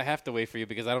I feel like I have to wait for you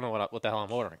because I don't know what the hell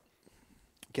I'm ordering.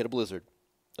 Get a Blizzard.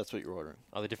 That's what you're ordering.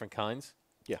 Are there different kinds?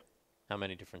 Yeah. How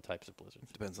many different types of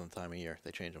Blizzards? Depends on the time of year.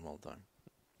 They change them all the time.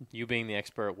 You being the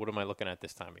expert, what am I looking at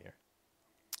this time of year?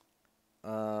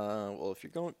 Well, if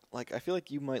you're going, like, I feel like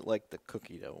you might like the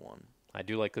cookie dough one. I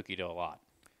do like cookie dough a lot.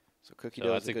 So cookie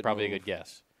dough is a good probably move. a good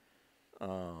guess.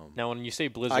 Now, when you say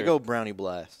Blizzard, I go Brownie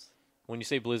Blast. When you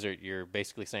say Blizzard, you're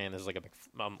basically saying this is like a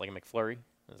McFlurry.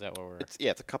 Is that what we're? It's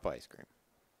a cup of ice cream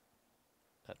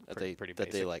pretty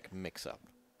that they basic. like mix up.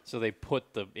 So they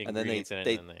put the ingredients in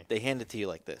it, and then they hand it to you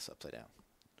like this, upside down.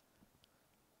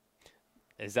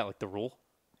 Is that like the rule?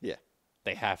 Yeah.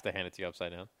 They have to hand it to you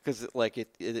upside down. Because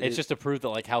it's just to prove that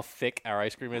like how thick our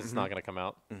ice cream is, it's not going to come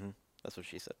out. Mm-hmm. That's what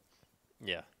she said.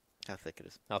 Yeah. How thick it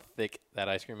is. How thick that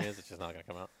ice cream is, it's just not going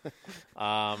to come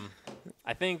out.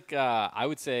 I think I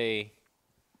would say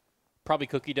probably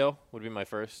cookie dough would be my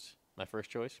first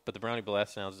choice. But the brownie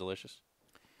blast sounds delicious.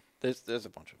 There's a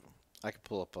bunch of them. I could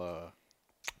pull up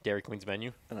Dairy Queen's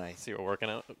menu. and I See what we're working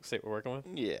out. See what we're working with.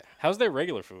 yeah. How's their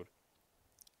regular food?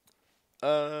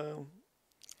 You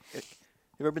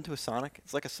ever been to a Sonic?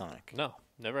 It's like a Sonic. No,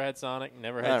 never had Sonic.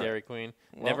 Never had All right. Dairy Queen.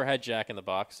 Well- Never had Jack in the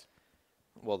Box.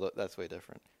 Well, that's way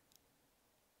different.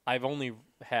 I've only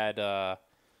had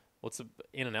what's the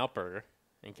In-N-Out burger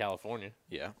in California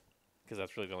Yeah. because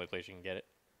that's really the only place you can get it.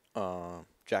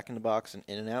 Jack in the Box and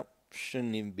In-N-Out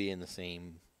shouldn't even be in the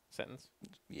same. Sentence.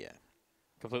 Yeah.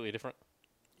 Completely different.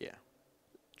 Yeah.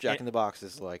 Jack in the Box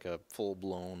is like a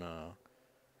full-blown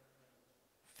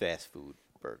fast food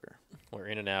burger. Where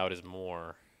In-N-Out is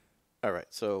more. All right.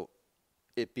 So,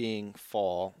 it being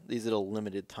fall, these are the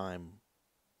limited time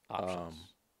Options.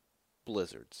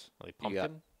 blizzards. Like You got-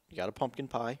 pumpkin, You got a pumpkin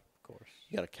pie. of course.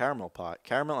 You got a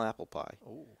caramel apple pie,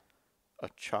 Oh, a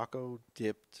choco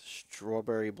dipped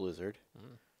strawberry blizzard,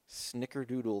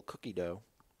 snickerdoodle cookie dough,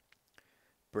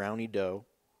 brownie dough,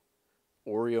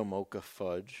 Oreo mocha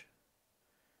fudge,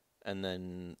 and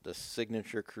then the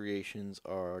signature creations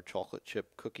are chocolate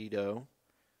chip cookie dough,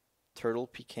 turtle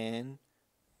pecan,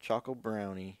 chocolate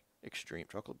brownie extreme,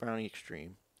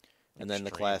 and then the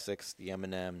Extreme. classics: the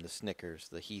M&M, the Snickers,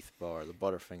 the Heath bar, the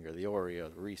Butterfinger, the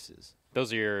Oreo, the Reese's.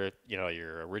 those are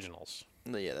your originals.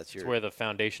 Yeah, that's It's your. where the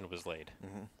foundation was laid.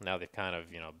 Mhm. Now they've kind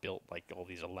of built like all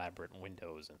these elaborate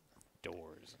windows and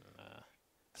doors and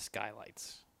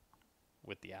skylights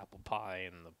with the apple pie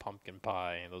and the pumpkin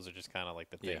pie, and those are just kind of like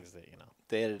the Yeah. things that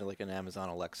They added like an Amazon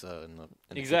Alexa in the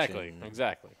Exactly, kitchen,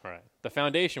 exactly. Right. The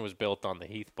foundation was built on the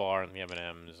Heath bar and the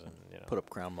M&Ms, and Put up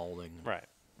crown molding. right.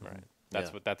 That's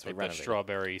Yeah, what the renovated.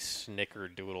 strawberry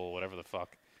snickerdoodle, whatever the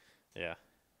fuck. Yeah,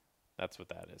 that's what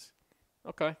that is.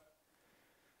 Okay.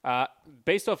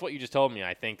 Based off what you just told me,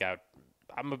 I think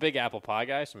I'm a big apple pie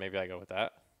guy, so maybe I go with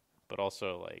that. But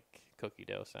also, like, cookie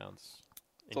dough sounds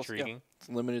It's also- yeah, intriguing. it's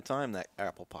limited time, that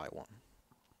apple pie one.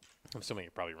 I'm assuming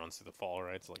it probably runs through the fall,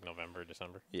 right? It's like November,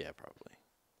 December. Yeah, probably.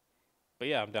 But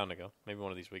yeah, I'm down to go. Maybe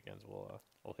one of these weekends we'll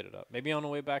hit it up. Maybe on the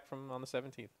way back on the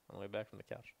 17th, on the way back from the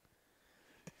couch.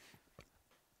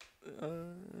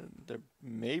 There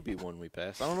may be one we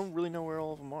passed. I don't really know where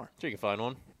all of them are. Sure, you can find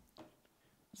one.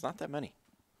 It's not that many.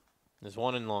 There's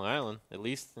one in Long Island, at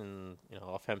least in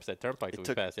off Hempstead Turnpike that It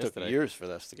we passed took yesterday. years for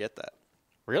us to get that.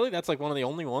 Really? That's like one of the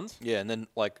only ones? Yeah, and then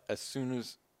like as soon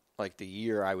as like the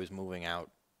year I was moving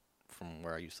out from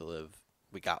where I used to live,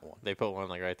 we got one. They put one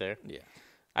like right there. Yeah.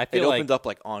 I It feel like opened up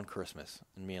like on Christmas,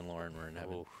 and me and Lauren were in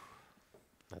heaven. Oof.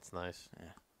 That's nice.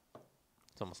 Yeah.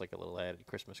 It's almost like a little added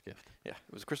Christmas gift. Yeah,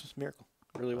 it was a Christmas miracle.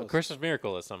 It really A was. Christmas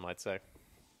miracle, as some might say.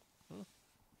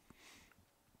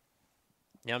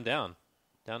 Yeah, I'm down.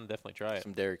 Down to definitely try it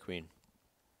Some Dairy Queen.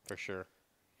 for sure.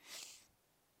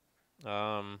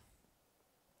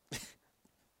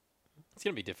 It's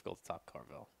gonna be difficult to top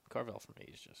Carvel. Carvel for me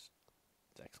is just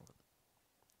it's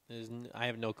excellent. I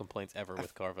have no complaints ever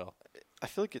with Carvel. I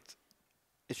feel like it's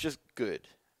just good.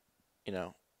 You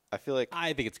know, I feel like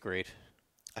I think it's great.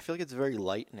 it's very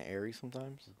light and airy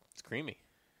sometimes, It's creamy.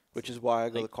 which is why I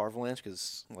go Like- to Carvalanche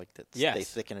because like they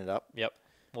Yes. thicken it up. Yep.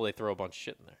 Well, they throw a bunch of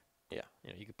shit in there.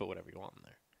 Yeah. You can put whatever you want in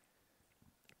there.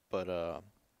 But I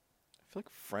feel like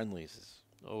Friendlies is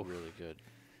Oh, really good.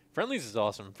 Friendlies is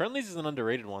awesome. Friendlies is an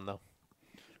underrated one though.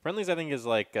 Friendlies I think is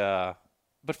like,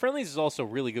 but Friendlies is also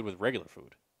really good with regular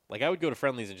food. Like I would go to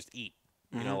Friendlies and just eat.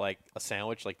 You know, like a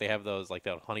sandwich. Like they have those, like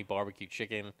that honey barbecue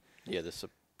chicken. Yeah, the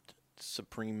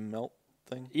Supreme Melt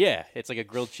thing. Yeah, it's like a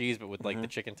grilled cheese, but with like the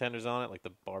chicken tenders on it, like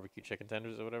the barbecue chicken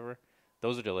tenders or whatever.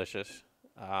 Those are delicious.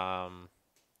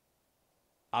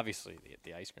 Obviously,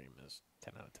 the ice cream is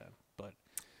 10 out of 10. But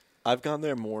I've gone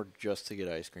there more just to get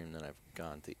ice cream than I've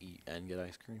gone to eat and get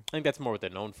ice cream. I think that's more what they're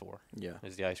known for. Yeah,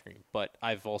 Is the ice cream. But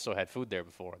I've also had food there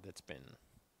before that's been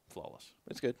flawless.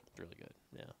 it's good. It's really good.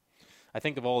 Yeah. I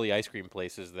think of all the ice cream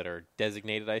places that are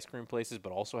designated ice cream places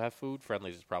but also have food,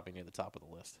 Friendly's is probably near the top of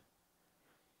the list.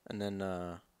 And then,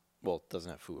 well, it doesn't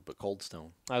have food, but Cold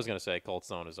Stone. I was going to say Cold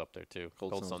Stone is up there too.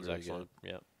 Cold Stone's Stone's really excellent.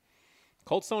 Yeah.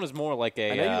 Cold Stone is more like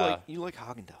a I know you like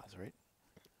Haagen-Dazs, right?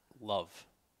 love.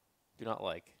 Do not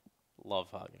like.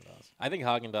 Love Haagen-Dazs. I think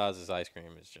Haagen-Dazs' ice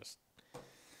cream is just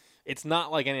it's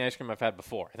not like any ice cream I've had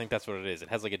before. I think that's what it is. It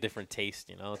has like a different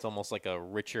taste, It's almost like a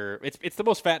richer it's the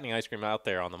most fattening ice cream out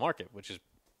there on the market, which is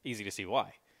easy to see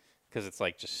why. Because it's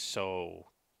like just so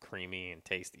creamy and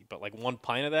tasty. But like 1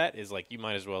 pint of that is like you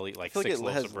might as well eat like I feel 6 like it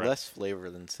loaves has of bread. less flavor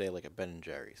than say like a Ben and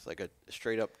Jerry's, like a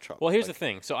straight up chocolate. Well, here's like, the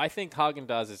thing. So I think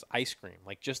Haagen-Dazs ice cream,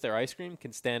 like just their ice cream,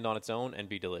 can stand on its own and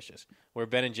be delicious. Where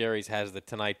Ben and Jerry's has the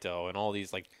Tonito and all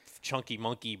these like chunky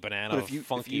monkey banana But if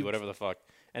funky you- whatever the fuck,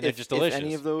 and they're just delicious. If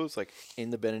any of those like in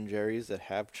the Ben and Jerry's that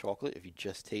have chocolate, if you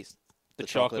just taste The the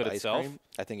chocolate ice itself? cream,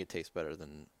 I think it tastes better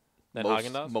than Then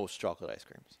Haagen-Dazs? most chocolate ice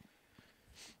creams.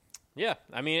 Yeah,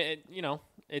 I mean,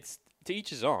 it's to each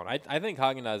his own. I think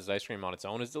Haagen-Dazs ice cream on its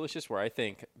own is delicious. Where I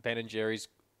think Ben and Jerry's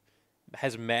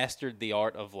has mastered the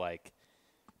art of like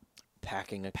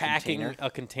Packing packing a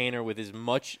container with as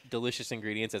much delicious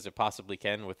ingredients as it possibly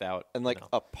can without and like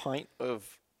a pint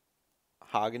of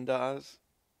Haagen-Dazs,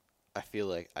 I feel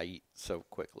like I eat so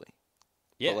quickly.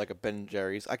 yeah. But like a Ben and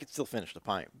Jerry's, I could still finish the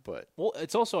pint, but Well,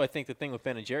 it's also I think the thing with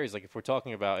Ben and Jerry's, like if we're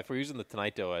using the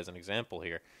Tonito as an example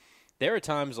here, there are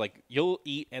times like you'll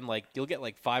eat and like you'll get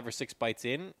like 5 or 6 bites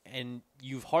in, and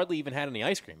you've hardly even had any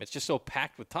ice cream. It's just so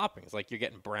packed with toppings. Like you're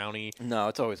getting brownie. no,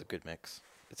 it's always a good mix.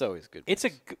 It's always good. It's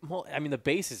well, I mean the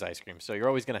base is ice cream, so you're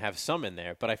always going to have some in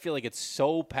there. But I feel like it's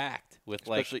so packed with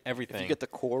Especially like everything. If you get the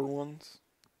core ones,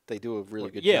 they do a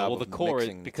really good yeah, job well the of core is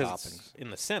mixing because toppings. it's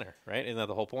in the center, right? Isn't that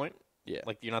the whole point? Yeah,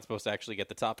 Like you're not supposed to actually get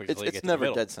the toppings until you it's get never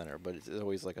to the middle. dead center, but it's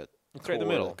always like a It's core right in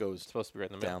the middle. that goes It's supposed to be right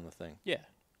in the middle. down the thing, Yeah.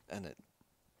 and it.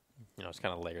 It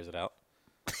kind of layers it out.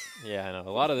 Yeah, I know.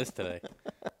 A lot of this today.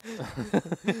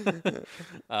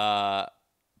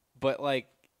 But, like,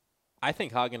 I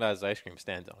think Haagen-Dazs ice cream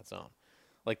stands on its own.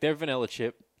 Like, their vanilla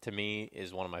chip, to me,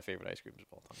 is one of my favorite ice creams of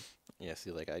all time. Yeah,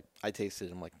 see, like I tasted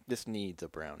it, I'm like, this needs a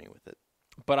brownie with it.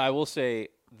 But I will say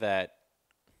that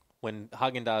when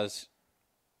Haagen-Dazs,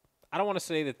 I don't want to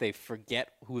say that they forget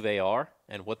who they are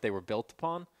and what they were built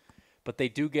upon, but they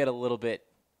do get a little bit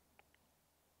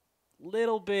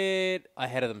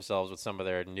ahead of themselves with some of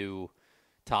their new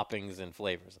toppings and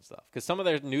flavors and stuff. Because some of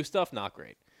their new stuff, not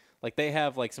great. Like they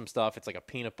have like some stuff, it's like a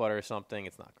peanut butter or something.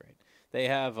 It's not great. They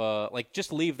have like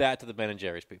just leave that to the Ben and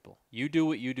Jerry's people. You do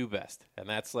what you do best, and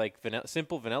that's like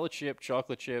simple vanilla chip,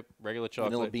 chocolate chip, regular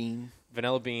chocolate,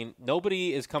 vanilla bean.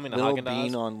 Nobody is coming to vanilla Haagen-Dazs.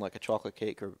 bean on like a chocolate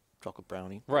cake or chocolate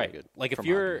brownie. Right. Good Like from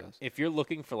if you're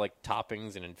looking for like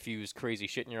toppings and infused crazy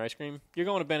shit in your ice cream, you're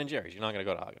going to Ben and Jerry's. You're not going to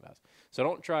go to Haagen-Dazs. So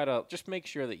don't try to just make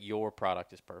sure that your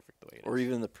product is perfect the way it is. or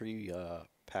even the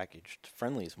pre-packaged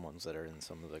Friendlies ones that are in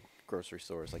some of the grocery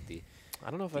stores, like the. I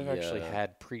don't know if I've actually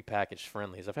had prepackaged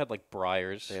Friendlies. I've had like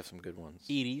Breyers, They have some good ones.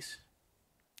 Edie's,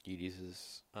 Edie's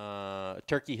is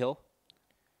Turkey Hill.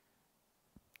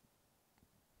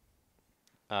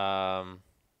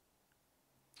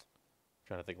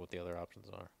 Trying to think what the other options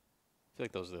are. I feel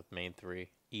like those are the main three.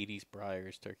 Edie's,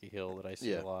 Breyers, Turkey Hill that I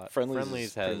see a lot. Friendlies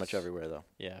is pretty has much everywhere though.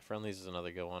 Yeah, Friendlies is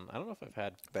another good one. I don't know if I've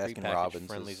had Baskin prepackaged Robbins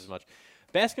Friendlies is- as much.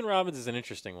 Baskin Robbins is an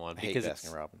interesting one I hate because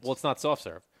Baskin Robbins. well, it's not soft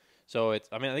serve. So I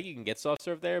think you can get soft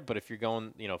serve there, but if you're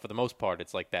going, for the most part,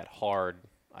 it's like that hard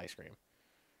ice cream,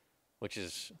 which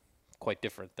is quite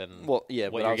different than what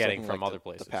you're getting from other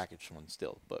places. The packaged one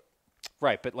still, but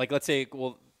Right, but like let's say,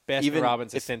 Baskin Even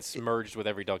Robbins has if since merged with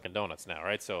every Dunkin' Donuts now,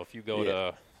 right? So if you go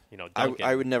Yeah. to, Dunkin',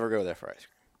 I would never go there for ice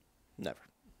cream. Never.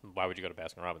 why would you go to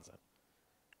Baskin Robbins then?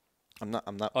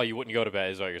 I'm not. Oh, you wouldn't go to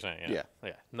Baskin, is what you're saying? Yeah.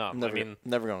 Yeah. No, I'm never, I mean,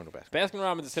 never going to Baskin. Baskin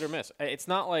Robbins is hit or miss. It's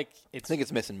not like I think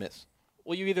it's miss and miss.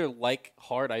 Well, you either like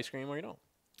hard ice cream or you don't.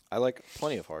 I like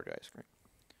plenty of hard ice cream.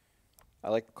 I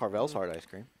like Carvel's hard ice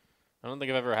cream. I don't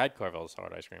think I've ever had Carvel's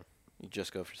hard ice cream. You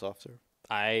just go for soft serve.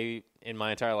 In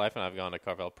my entire life, and I've gone to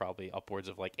Carvel probably upwards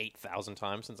of like 8,000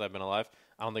 times since I've been alive,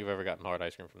 I don't think I've ever gotten hard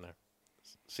ice cream from there.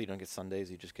 So you don't get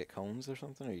sundaes, you just get cones or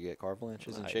something, or you get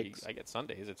Carvelanches and shakes. I get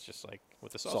Sundays. It's just like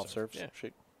with the soft serve. serves. Yeah.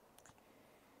 Shake.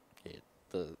 Yeah,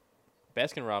 the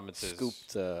Baskin Robbins is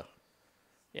scooped.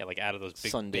 yeah, like out of those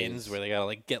big Sundaes. bins where they gotta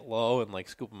like get low and like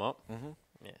scoop them up. Mm-hmm.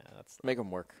 Yeah, that's Make them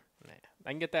work. nah. I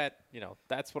can get that.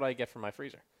 That's what I get from my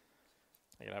freezer.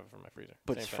 I can have it from my freezer.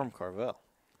 But Same it's thing. from Carvel.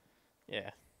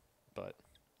 Yeah, but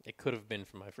it could have been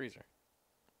from my freezer.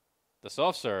 The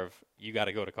soft serve, you got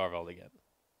to go to Carvel to get.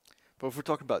 But if we're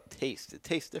talking about taste, it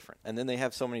tastes different. And then they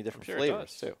have so many different sure it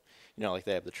flavors, does. too. Like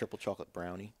they have the triple chocolate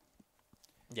brownie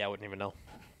Yeah, I wouldn't even know.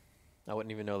 I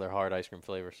wouldn't even know their hard ice cream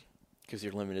flavors. because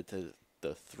you're limited to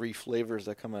the 3 flavors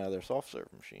that come out of their soft serve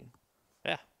machine.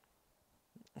 Yeah.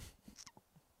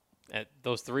 And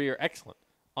those 3 are excellent.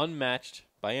 Unmatched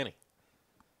by any.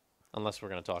 Unless we're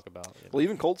going to talk about Well,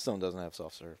 even Cold Stone doesn't have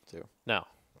soft serve, too. No,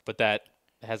 but that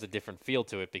has a different feel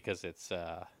to it because it's,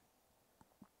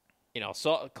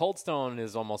 so Cold Stone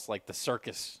is almost like the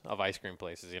circus of ice cream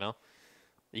places, You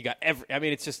got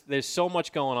it's just, there's so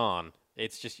much going on.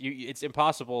 It's just, it's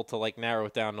impossible to, like, narrow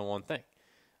it down to one thing.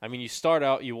 I mean, you start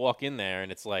out, you walk in there,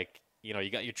 and it's like, you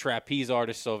got your trapeze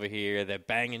artists over here. They're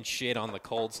banging shit on the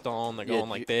Cold Stone. They're going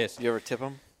like this. You ever tip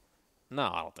them? No,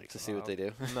 I don't think to so. see what they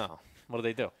do? No. What do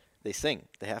they do? They sing.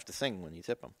 They have to sing when you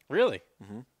tip them. Really?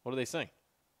 Mm-hmm. What do they sing?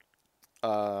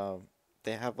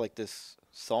 They have like this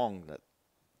song that.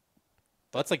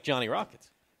 Well, that's like Johnny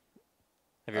Rockets.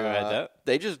 Have you ever had that?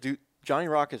 They just do. Johnny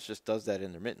Rockets just does that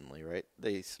intermittently, right?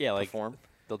 They perform.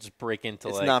 They'll just break into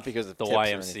it's not because of the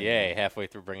YMCA halfway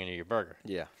through bringing you your burger.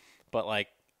 Yeah. But like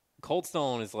Cold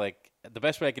Stone is like the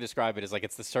best way I could describe it is like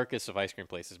it's the circus of ice cream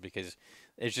places because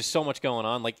there's just so much going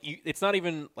on. Like it's not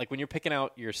even like when you're picking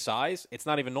out your size, it's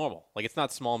not even normal. Like it's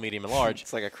not small, medium, and large.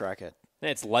 It's like a crackhead.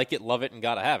 It's like it, love it, and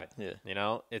gotta have it.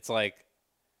 Yeah. It's like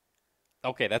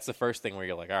okay, that's the first thing where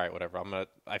you're like, all right, whatever.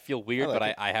 I feel weird, but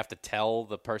I have to tell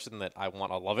the person that I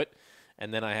want to love it.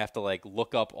 And then I have to like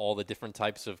look up all the different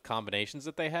types of combinations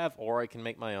that they have, or I can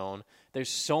make my own. There's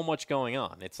so much going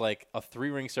on. It's like a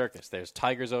 3-ring circus. There's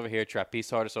tigers over here,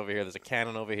 trapeze artists over here. There's a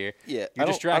cannon over here. Yeah, you're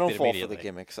distracted I don't fall immediately. for the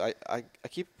gimmicks. I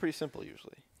keep it pretty simple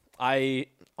usually. I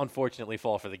unfortunately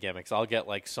fall for the gimmicks. I'll get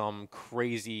like some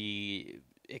crazy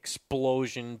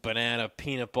explosion, banana,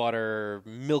 peanut butter,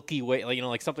 Milky Way,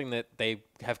 like something that they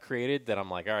have created that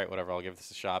I'm like, all right, whatever, I'll give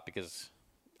this a shot because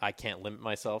I can't limit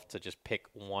myself to just pick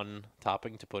one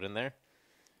topping to put in there.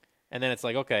 And then it's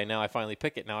like, okay, now I finally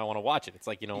pick it. Now I want to watch it. It's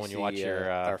like, when you watch your...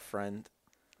 our friend,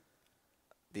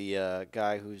 the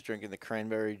guy who's drinking the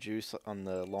cranberry juice on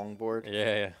the longboard.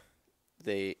 Yeah.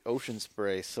 They Ocean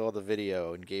Spray saw the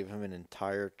video and gave him an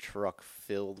entire truck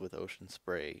filled with Ocean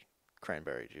Spray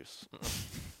cranberry juice.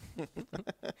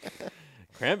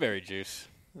 Cranberry juice?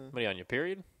 What are you on, your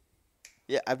period?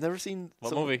 Yeah, I've never seen...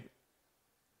 What movie?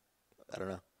 I don't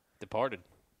know. Departed.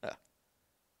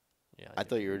 Yeah, I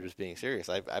thought you were just being serious.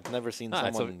 I've never seen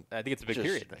someone. I think it's a big just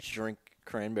period. Drink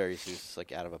cranberry juice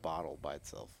like out of a bottle by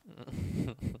itself.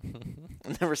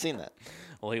 I've never seen that.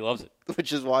 Well, he loves it,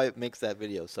 which is why it makes that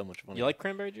video so much fun. You like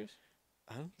cranberry juice?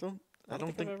 I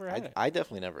don't think I've ever had it. I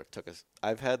definitely never took a.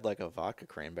 I've had like a vodka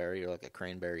cranberry or like a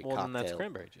cranberry cocktail. Well, then that's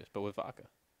cranberry juice, but with vodka.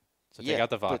 So take out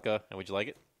the vodka, and would you like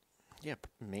it? Yeah,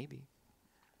 maybe.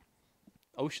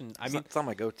 Ocean. It's not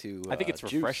my go-to. I think it's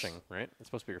juice. refreshing, right? It's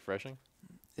supposed to be refreshing.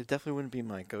 It definitely wouldn't be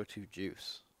my go-to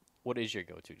juice. What is your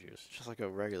go-to juice? Just like a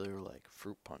regular like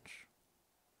fruit punch.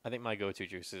 I think my go-to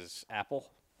juice is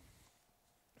apple.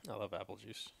 I love apple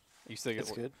juice.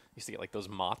 That's good. Used to get like those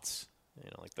Mott's,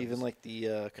 like those, even like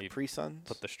the Capri Suns.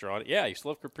 Put the straw in it. Yeah, I used to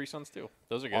love Capri Suns too.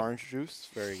 Those are good. Orange juice,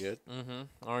 very good. Mm-hmm.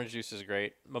 Orange juice is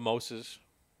great. Mimosas,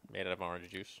 made out of orange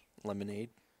juice. Lemonade.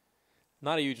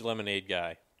 Not a huge lemonade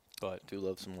guy, but do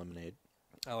love some lemonade.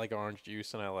 I like orange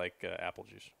juice and I like apple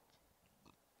juice.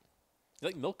 You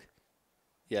like milk?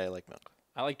 Yeah, I like milk.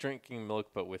 I like drinking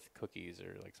milk, but with cookies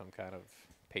or like some kind of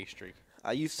pastry.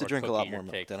 I used to drink a lot more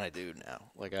milk than I do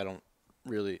now. Like I don't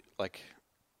really like.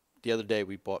 The other day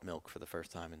we bought milk for the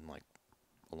first time in like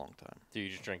a long time. Do you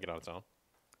just drink it on its own?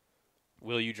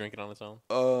 Will you drink it on its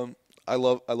own? I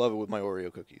love it with my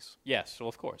Oreo cookies. Yes, well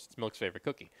of course it's milk's favorite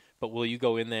cookie. But will you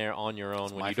go in there on your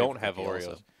own when you don't have Oreos?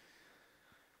 Also.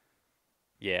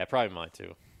 Yeah, probably mine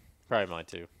too.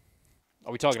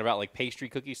 Are we talking about like pastry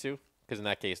cookies too? Because in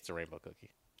that case, it's a rainbow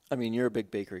cookie. I mean, you're a big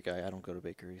bakery guy. I don't go to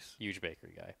bakeries. Huge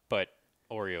bakery guy. But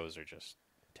Oreos are just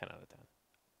 10 out of 10.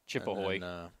 Chip Ahoy.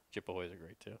 Chip Ahoys are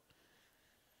great too.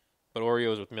 But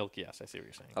Oreos with milk, yes, I see what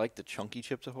you're saying. I like the chunky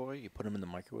Chips Ahoy. You put them in the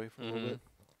microwave for a little bit.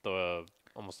 The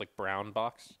almost like brown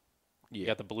box. Yeah. You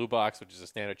got the blue box, which is a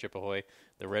standard Chip Ahoy.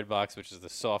 The red box, which is the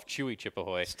soft, chewy Chip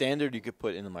Ahoy. Standard you could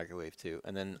put in the microwave too.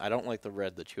 And then I don't like the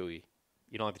red, the chewy.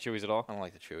 You don't like the chewies at all? I don't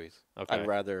like the chewies. Okay. I'd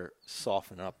rather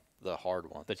soften up the hard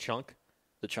ones. The chunk?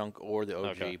 The chunk or the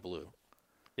OG blue.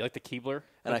 You like the Keebler?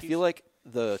 And I feel like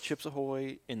the Chips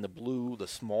Ahoy in the blue, the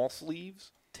small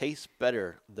sleeves, taste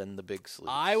better than the big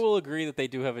sleeves. I will agree that they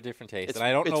do have a different taste, and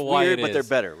I don't know why it is. It's weird, but they're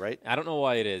better, right? I don't know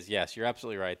why it is. Yes, you're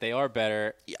absolutely right. They are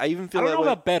better. I even feel I don't know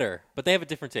about better, but they have a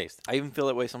different taste. I even feel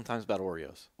that way sometimes about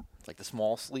Oreos. Like the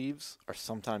small sleeves are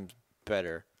sometimes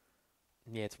better.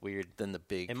 Yeah, it's weird. Than the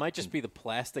big. It might just be the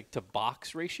plastic to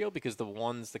box ratio because the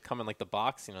ones that come in like the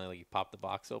box, like you pop the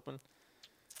box open.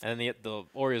 And then the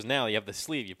Oreos now, you have the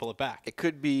sleeve, you pull it back. It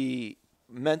could be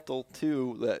mental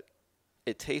too that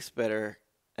it tastes better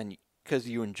and because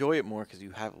you enjoy it more because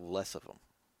you have less of them.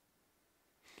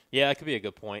 Yeah, that could be a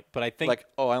good point. But I think like,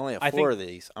 I only have 4 of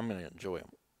these. I'm going to enjoy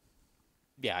them.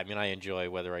 Yeah, I mean, I enjoy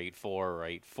whether I eat 4 or I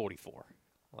eat 44.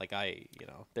 Like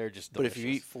they're just delicious. But if you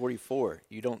eat 44,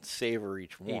 you don't savor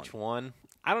each one. Each one?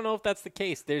 I don't know if that's the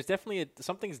case. There's definitely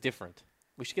something's different.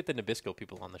 We should get the Nabisco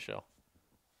people on the show.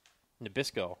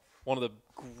 Nabisco, one of the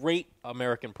great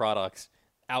American products.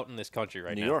 out in this country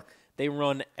right now. New York. They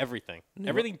run everything.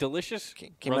 Everything delicious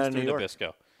Came out runs of through New York.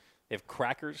 Nabisco. They have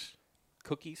crackers,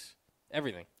 cookies,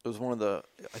 everything. It was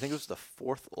I think it was the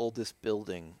fourth oldest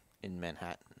building in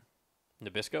Manhattan.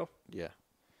 Nabisco? Yeah.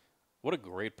 What a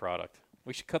great product.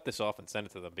 We should cut this off and send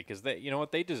it to them because you know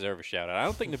what? They deserve a shout out. I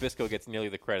don't think Nabisco gets nearly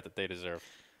the credit that they deserve.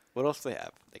 What else do they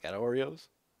have? They got Oreos?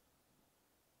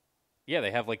 Yeah,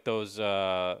 they have like those,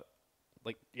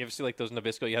 like, you ever see like those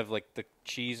Nabisco? You have like the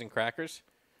cheese and crackers.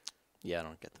 Yeah, I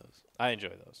don't get those. I enjoy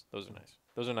those. Those are nice.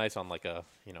 Those are nice on like a,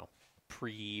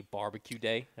 pre-barbecue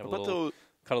day. Have What about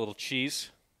cut a little cheese,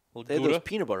 a little they have Gouda. those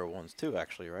peanut butter ones too,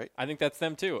 actually, right? I think that's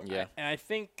them too. Yeah. And I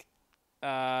think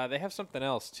they have something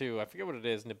else too. I forget what it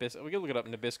is. Nabisco. We can look it up.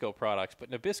 Nabisco products, but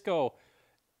Nabisco,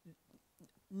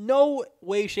 no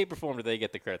way, shape, or form do they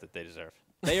get the credit that they deserve.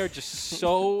 They are just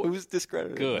so Who's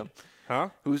discrediting good, them? huh?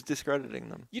 Who's discrediting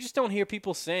them? You just don't hear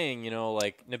people saying,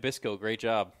 like Nabisco, great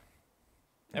job.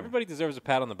 Everybody deserves a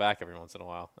pat on the back every once in a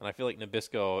while, and I feel like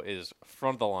Nabisco is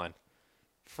front of the line.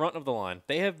 Front of the line.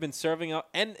 They have been serving up,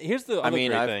 and here's the other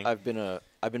great thing. I've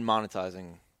been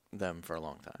monetizing them for a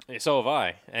long time. So have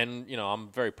I, and I'm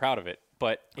very proud of it.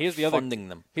 But here's the other funding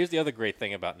them. Here's the other great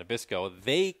thing about Nabisco: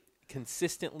 they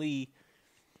consistently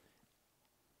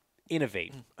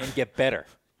innovate and get better.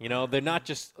 They're not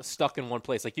just stuck in one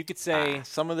place. Like you could say,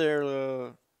 Some of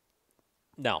their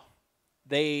no,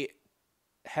 they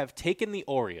have taken the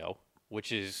Oreo,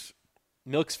 which is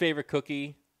Milk's favorite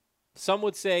cookie. Some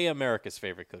would say America's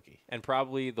favorite cookie, and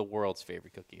probably the world's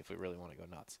favorite cookie if we really want to go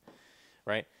nuts,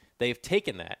 right? They've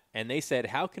taken that, and they said,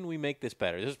 how can we make this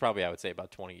better? This is probably, I would say,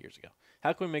 about 20 years ago.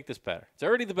 How can we make this better? It's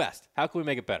already the best. How can we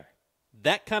make it better?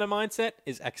 That kind of mindset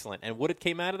is excellent. And what it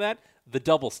came out of that? The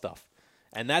double stuff.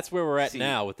 And that's where we're at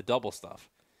now with the double stuff.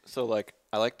 So,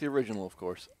 I like the original, of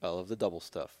course. I love the double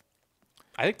stuff.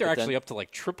 I think they're actually up to,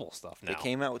 triple stuff now. They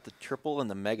came out with the triple and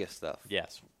the mega stuff.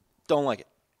 Yes. Don't like it.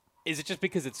 Is it just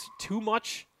because it's too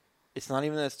much? It's not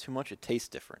even that it's too much. It tastes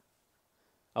different.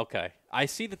 Okay. I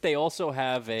see that they also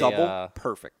have a... Double,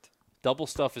 perfect. Double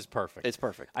stuff is perfect. It's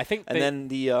perfect. I think then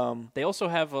they also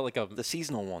have the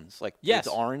seasonal ones, yes.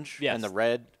 the orange yes. and the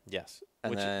red. Yes.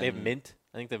 And they have mint.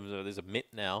 I think there's a mint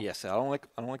now. Yes, I don't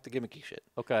like the gimmicky shit.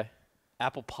 Okay.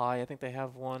 Apple pie, I think they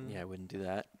have one. Yeah, I wouldn't do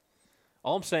that.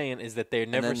 All I'm saying is that they're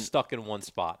never stuck in one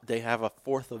spot. They have a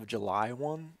 4th of July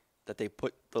one that they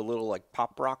put the little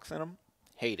pop rocks in them.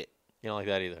 Hate it. You don't like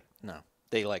that either? No.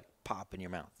 They pop in your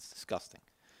mouth. It's disgusting.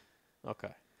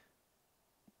 Okay.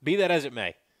 Be that as it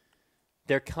may,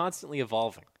 they're constantly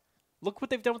evolving. Look what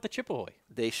they've done with the Chip Ahoy.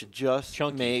 They should just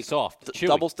Chunky, make soft, chewy.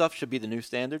 double stuff should be the new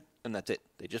standard, and that's it.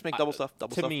 They just make double stuff,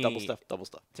 double stuff, double stuff, double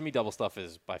stuff. To me, double stuff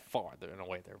is by far, in a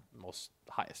way, their most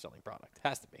highest selling product.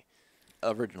 Has to be.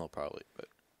 Original probably, but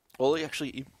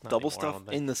actually double anymore, stuff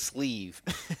in the sleeve.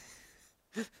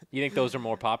 You think those are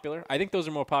more popular? I think those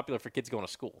are more popular for kids going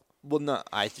to school. Well, no,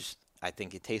 I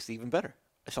think it tastes even better.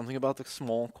 Something about the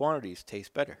small quantities tastes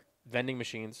better. Vending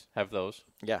machines have those.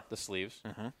 Yeah. The sleeves.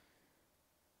 Mm-hmm.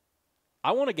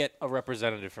 I want to get a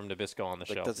representative from Nabisco on the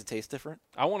show. Does it taste different?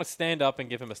 I want to stand up and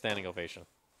give him a standing ovation.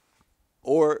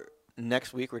 Or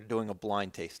next week we're doing a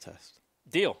blind taste test.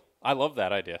 Deal. I love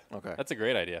that idea. Okay. That's a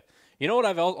great idea. You know what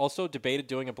I've also debated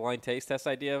doing a blind taste test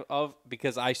idea of?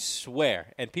 Because I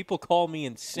swear, and people call me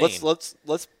insane.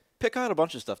 Let's pick out a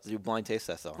bunch of stuff to do blind taste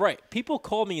tests on. Right. People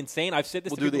call me insane. I've said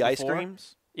this to people before. We'll do the before. ice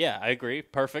creams. Yeah, I agree.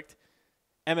 Perfect.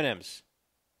 M&Ms.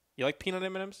 You like peanut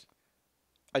M&Ms?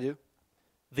 I do.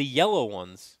 The yellow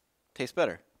ones. Taste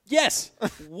better. Yes.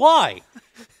 Why?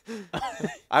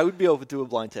 I would be open to a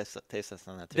blind taste test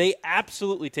on that too. They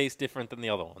absolutely taste different than the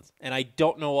other ones, and I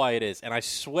don't know why it is. And I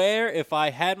swear, if I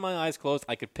had my eyes closed,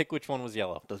 I could pick which one was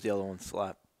yellow. Those yellow ones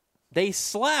slap. They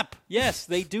slap. Yes,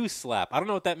 they do slap. I don't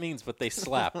know what that means, but they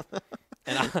slap.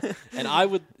 And I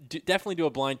would definitely do a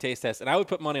blind taste test, and I would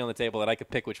put money on the table that I could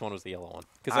pick which one was the yellow one,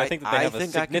 because I think that they have a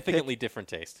significantly different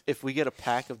taste. If we get a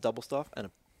pack of double stuff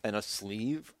and a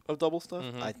sleeve of double stuff,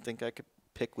 Mm-hmm. I think I could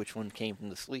pick which one came from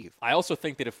the sleeve. I also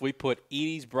think that if we put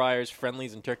Edie's, Breyers,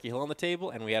 Friendlies, and Turkey Hill on the table,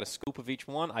 and we had a scoop of each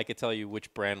one, I could tell you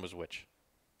which brand was which.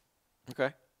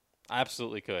 Okay. I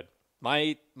absolutely could.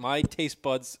 My taste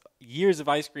buds, years of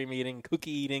ice cream eating,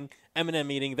 cookie eating, M&M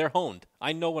eating, they're honed.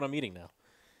 I know what I'm eating now.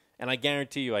 And I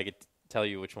guarantee you I could tell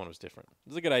you which one was different.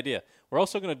 It's a good idea. We're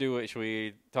also going to do, should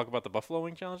we talk about the Buffalo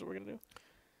Wing Challenge that we're going to do?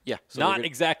 Yeah. So Not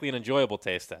exactly an enjoyable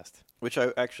taste test. Which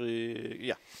I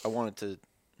wanted to,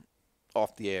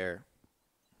 off the air,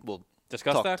 we'll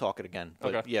Discuss that? talk it again.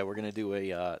 But Okay. yeah, we're going to do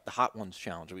the Hot Ones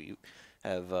Challenge. We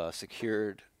have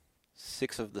secured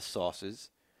 6 of the sauces.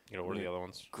 You know, what are the other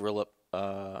ones? Grill up.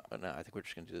 No, I think we're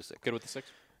just going to do the 6. Good with the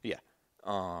 6? Yeah.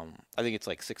 I think it's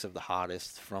like 6 of the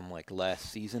hottest from like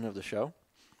last season of the show.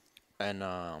 And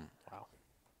Wow.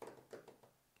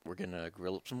 we're going to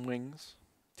grill up some wings.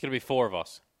 It's going to be 4 of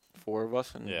us. 4 of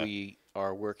us, and Yeah. we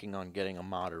are working on getting a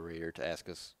moderator to ask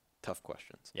us tough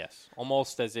questions. Yes.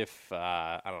 Almost as if,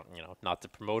 not to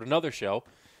promote another show,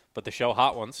 but the show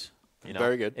Hot Ones.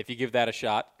 Very good. If you give that a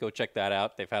shot, go check that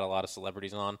out. They've had a lot of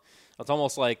celebrities on. It's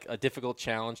almost like a difficult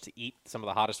challenge to eat some of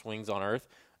the hottest wings on earth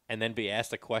and then be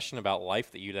asked a question about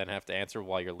life that you then have to answer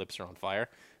while your lips are on fire.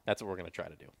 That's what we're going to try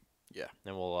to do. Yeah.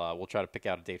 And we'll try to pick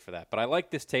out a date for that. But I like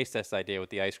this taste test idea with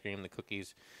the ice cream, the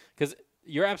cookies, because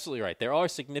you're absolutely right. There are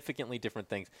significantly different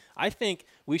things. I think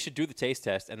we should do the taste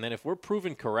test, and then if we're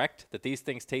proven correct that these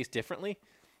things taste differently,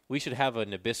 we should have a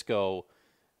Nabisco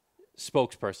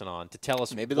spokesperson on to tell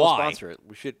us Maybe they'll why. sponsor it.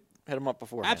 We should hit them up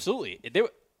before. Absolutely.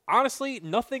 Honestly,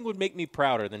 nothing would make me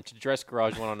prouder than to dress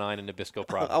Garage 109 in Nabisco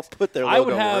products. I'll put their I would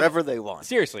logo have- wherever they want.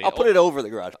 Seriously. I'll put it over the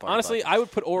garage party. Honestly, bucket. I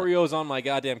would put Oreos on my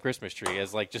goddamn Christmas tree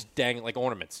as like just dang like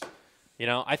ornaments.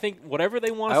 I think whatever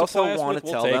they want I to also supply us want with, to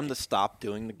we'll tell take. them to stop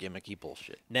doing the gimmicky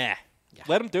bullshit. Nah.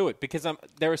 Let them do it because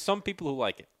there are some people who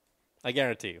like it. I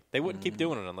guarantee you. They wouldn't keep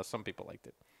doing it unless some people liked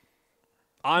it.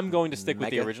 I'm going to stick with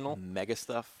the original. Mega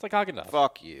stuff. It's like Haagen-Dazs.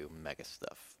 Fuck you, mega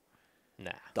stuff.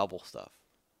 Nah. Double stuff.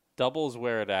 Double's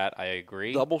where it at. I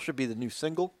agree. Double should be the new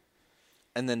single,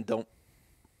 and then don't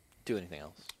do anything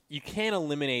else. You can't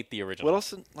eliminate the original. What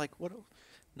else? What else?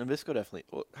 Nabisco definitely.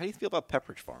 How do you feel about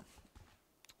Pepperidge Farm?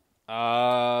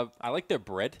 I like their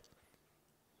bread.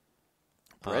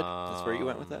 Bread? That's where you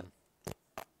went with that?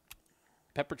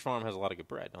 Pepperidge Farm has a lot of good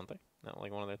bread, don't they? Not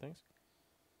like one of their things?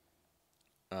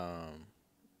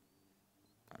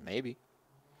 Maybe.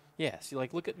 Yeah, see,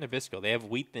 look at Nabisco. They have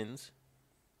wheat thins.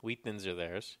 Wheat thins are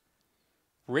theirs.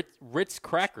 Ritz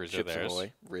crackers Chips are theirs.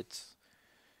 Ahoy, Ritz.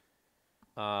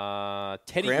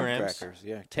 Teddy Graham Grahams. crackers,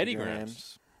 yeah. Teddy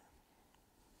Grahams.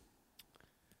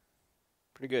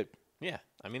 Pretty good. Yeah,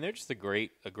 I mean they're just a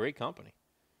great company.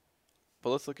 But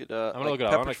let's look at. I'm gonna look it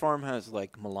up. Pepperidge Farm has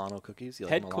like Milano cookies. You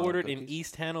like Milano Headquartered in cookies?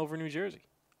 East Hanover, New Jersey.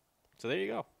 So there you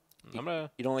go.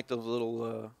 You don't like those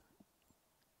little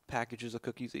packages of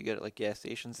cookies that you get at like gas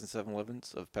stations and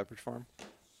 7-Elevens of Pepperidge Farm?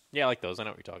 Yeah, I like those. I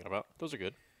know what you're talking about. Those are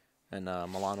good. And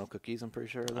Milano cookies, I'm pretty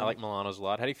sure. I like Milanos a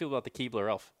lot. How do you feel about the Keebler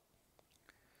Elf?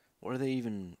 What are they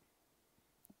even?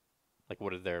 Like,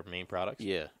 what are their main products?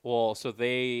 Yeah. Well, so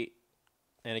they,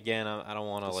 and again, I don't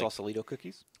want The to Sausalito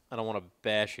cookies? I don't want to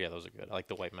bash. Yeah, those are good. I like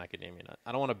the white macadamia nut.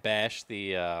 I don't want to bash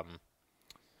the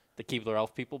Keebler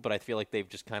Elf people, but I feel like they've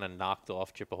just kind of knocked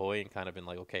off Chip Ahoy and kind of been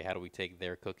like, okay, how do we take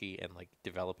their cookie and like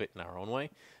develop it in our own way?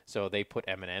 So they put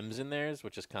M&Ms in theirs,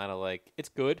 which is kind of like it's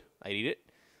good. I'd eat it.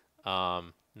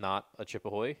 Not a Chip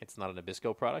Ahoy. It's not a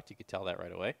Nabisco product. You could tell that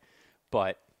right away.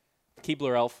 But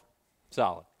Keebler Elf,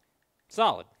 solid.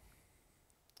 I'm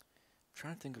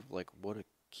trying to think of like what a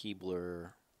Keebler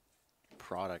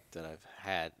product that I've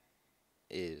had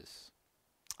is.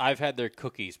 I've had their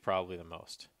cookies probably the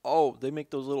most. Oh, they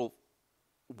make those little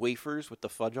wafers with the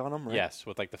fudge on them, right? Yes,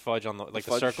 with like the fudge on the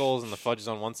fudge. circles and the fudge is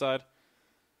on one side.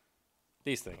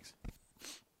 These things.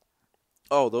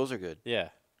 Oh, those are good. Yeah.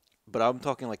 But I'm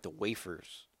talking like the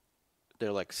wafers.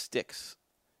 They're like sticks.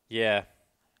 Yeah.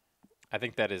 I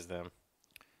think that is them.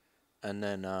 And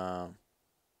then,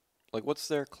 like, what's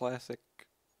their classic?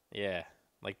 Yeah.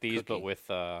 Like these, Cookie. but with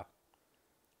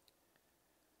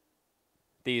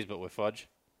fudge.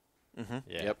 Mm-hmm.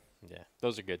 Yeah. Yep. Yeah.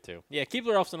 Those are good too. Yeah,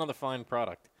 Keebler Elf's another fine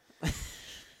product.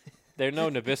 They're no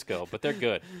Nabisco, but they're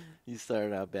good. You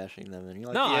started out bashing them, and you're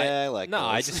like, No, I like No, those.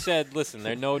 I just said, listen,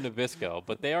 they're no Nabisco,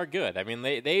 but they are good. I mean,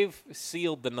 they've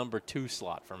sealed the number 2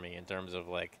 slot for me in terms of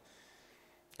like,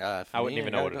 For I wouldn't me,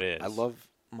 even know what gotta it go. is. I love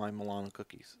my Milano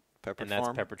cookies. Pepperidge and that's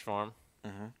Farm. Pepperidge Farm.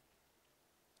 Mm-hmm.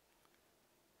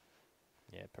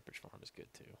 Yeah, Pepperidge Farm is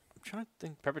good too. I'm trying to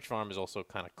think. Pepperidge Farm has also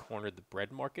kind of cornered the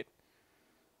bread market.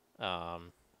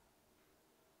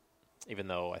 Even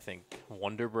though I think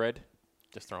Wonder Bread,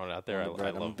 just throwing it out there, Wonder bread.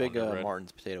 I love I'm a big Wonder Bread.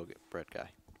 Martin's potato bread guy.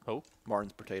 Who?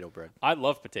 Martin's potato bread. I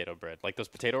love potato bread. Like those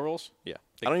potato rolls? Yeah.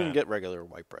 Big I don't fan. even get regular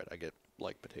white bread. I get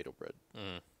like potato bread.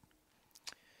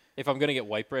 If I'm going to get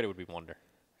white bread, it would be Wonder.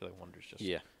 I feel like Wonder's just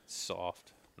Yeah.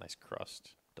 soft, nice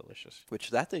crust, delicious. Which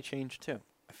that they changed too.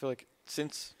 I feel like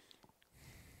since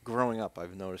growing up,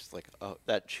 I've noticed like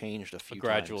that changed a few A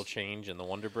gradual times. change in the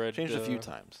Wonder Bread. Changed a few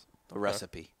times. The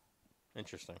recipe.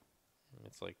 Interesting.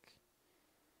 It's like,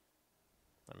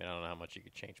 I mean, I don't know how much you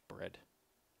could change bread.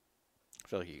 I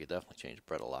feel like you could definitely change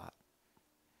bread a lot.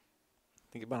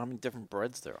 Think about how many different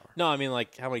breads there are. No, I mean,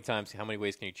 like, how many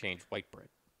ways can you change white bread?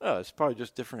 Oh, it's probably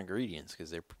just different ingredients because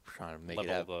they're trying to make it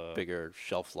have Level the- bigger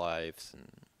shelf lives and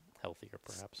Healthier,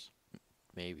 perhaps.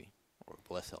 maybe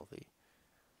or less healthy.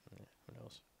 Yeah, who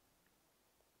knows?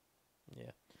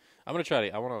 Yeah, I'm gonna try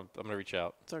to. I'm gonna reach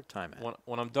out. What's our time at?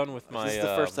 When I'm done with my. This is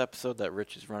the first episode that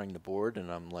Rich is running the board,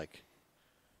 and I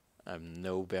have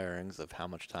no bearings of how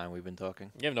much time we've been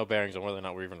talking. You have no bearings on whether or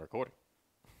not we're even recording.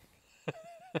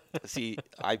 See,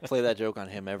 I play that joke on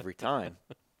him every time.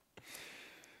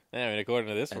 Yeah, I mean, according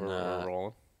to this, And, we're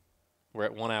rolling. We're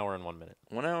at 1 hour and 1 minute.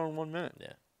 1 hour and 1 minute.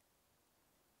 Yeah.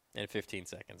 And 15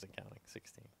 seconds and counting.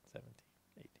 16, 17,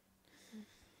 18.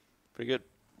 Pretty good.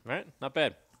 All right, not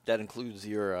bad. That includes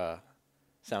your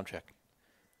sound check.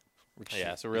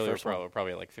 Yeah, so really we're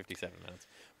probably at like 57 minutes.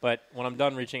 But when I'm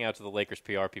done reaching out to the Lakers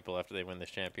PR people after they win this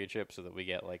championship so that we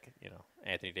get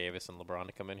Anthony Davis and LeBron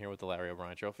to come in here with the Larry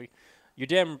O'Brien trophy, you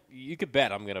could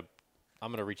bet I'm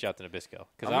gonna reach out to Nabisco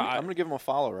because I'm gonna give him a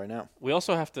follow right now. We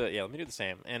also have to let me do the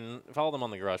same and follow them on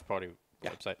the Garage Party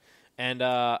website. And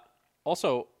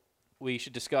also we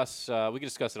should discuss we could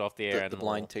discuss it off the air and the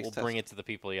blind taste we'll test. bring it to the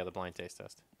people, the blind taste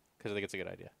test. Because I think it's a good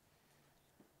idea.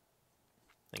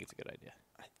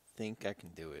 I think I can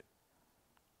do it.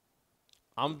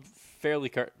 I'm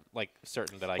fairly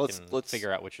certain that I can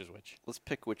figure out which is which. Let's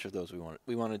pick which of those we want.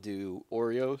 We want to do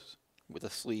Oreos with a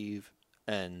sleeve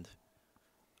and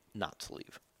not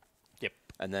sleeve. Yep.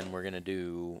 And then we're going to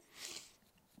do...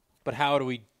 But how do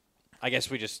we... I guess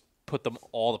we just put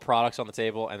all the products on the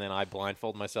table, and then I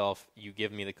blindfold myself. You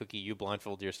give me the cookie. You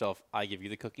blindfold yourself. I give you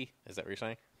the cookie. Is that what you're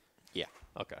saying? Yeah.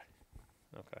 Okay.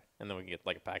 And then we can get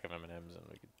like a pack of M&Ms, and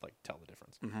we could tell the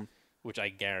difference. Mm-hmm. Which I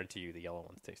guarantee you the yellow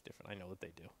ones taste different. I know that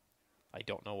they do. I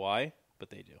don't know why, but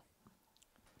they do.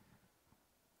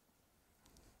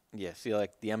 Yeah, see,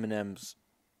 like the M&Ms,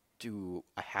 do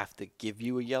I have to give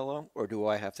you a yellow, or do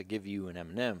I have to give you an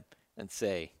M&M and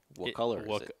say, what color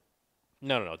is it?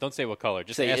 No. Don't say what color.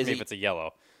 Just Say, ask me if it's a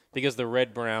yellow. Because the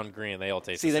red, brown, green, they all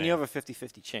taste the same. See, then you have a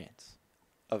 50-50 chance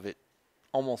of it,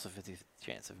 almost a 50-50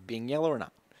 chance of being yellow or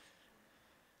not.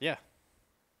 Yeah,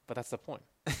 but that's the point.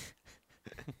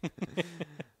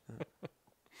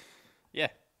 Yeah.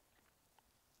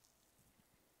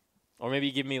 Or maybe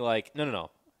you give me no.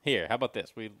 Here, how about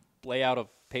this? We lay out a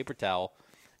paper towel,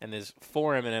 and there's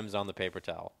 4 M&Ms on the paper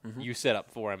towel. Mm-hmm. You set up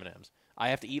 4 M&Ms. I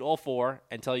have to eat all 4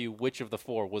 and tell you which of the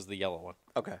 4 was the yellow one.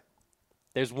 Okay.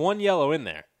 There's one yellow in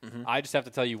there. Mm-hmm. I just have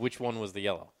to tell you which one was the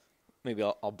yellow. Maybe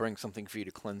I'll bring something for you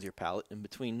to cleanse your palate in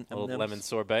between A little M&Ms. lemon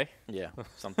sorbet. Yeah,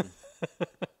 something.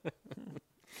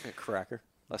 A cracker.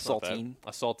 A saltine.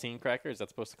 A saltine cracker? Is that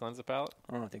supposed to cleanse the palate?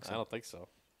 I don't think so. I don't think so.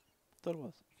 Thought it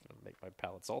was. It's going to make my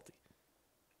palate salty.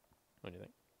 What do you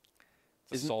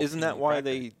think? Isn't that why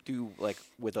they do,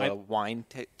 with wine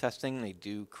testing, they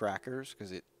do crackers?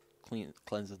 Because it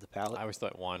cleanses the palate? I always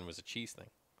thought wine was a cheese thing.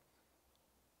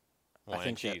 Wine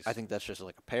and cheese. I think that's just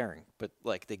like a pairing. But,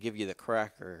 they give you the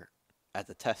cracker at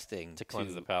the testing. To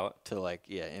cleanse the palate? To,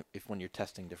 if when you're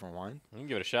testing different wine. You can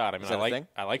give it a shot. I mean,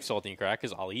 I like saltine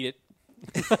crackers. I'll eat it.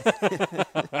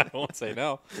 I won't say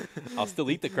no. I'll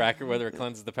still eat the cracker whether it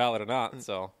cleanses the palate or not.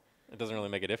 So it doesn't really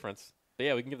make a difference. But,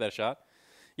 yeah, we can give that a shot.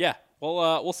 Yeah,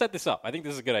 we'll set this up. I think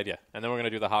this is a good idea. And then we're going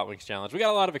to do the Hot Wings Challenge. We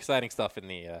got a lot of exciting stuff in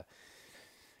the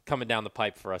coming down the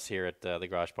pipe for us here at the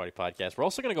Garage Party Podcast. We're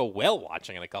also going to go whale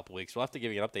watching in a couple weeks. We'll have to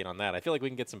give you an update on that. I feel like we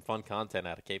can get some fun content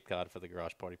out of Cape Cod for the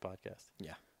Garage Party Podcast.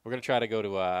 Yeah. We're going to try to go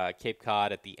to Cape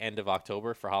Cod at the end of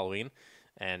October for Halloween,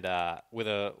 and with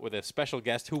a special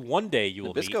guest who one day you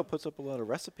will meet. Nabisco puts up a lot of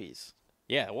recipes.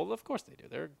 Yeah, well, of course they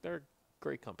do. They're a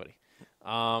great company.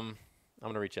 I'm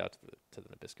going to reach out to the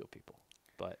Nabisco people.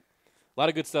 But a lot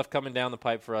of good stuff coming down the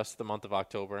pipe for us the month of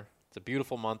October. It's a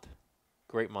beautiful month,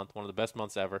 great month, one of the best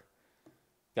months ever.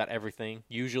 Got everything.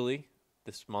 Usually,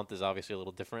 this month is obviously a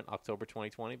little different, October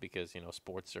 2020, because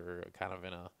sports are kind of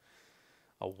in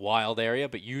a wild area.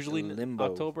 But usually,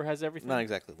 October has everything. Not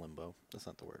exactly limbo. That's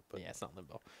not the word. But yeah, it's not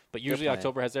limbo. But usually,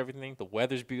 October has everything. The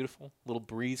weather's beautiful. Little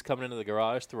breeze coming into the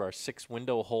garage through our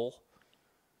 6-window hole.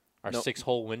 Our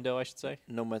 6-hole window, I should say.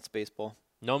 No Mets baseball.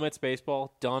 No Mets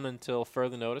baseball, done until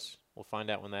further notice. We'll find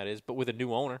out when that is, but with a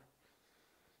new owner.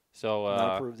 So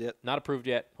not approved yet. Not approved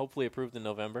yet. Hopefully approved in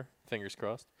November. Fingers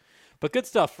crossed. But good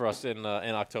stuff for us in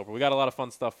October. We got a lot of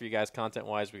fun stuff for you guys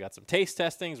content-wise. We got some taste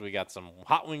testings. We got some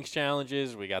Hot Wings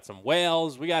challenges. We got some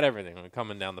whales. We got everything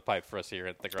coming down the pipe for us here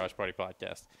at the Garage Party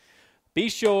Podcast. Be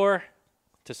sure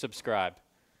to subscribe.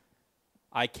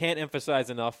 I can't emphasize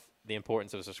enough the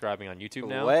importance of subscribing on YouTube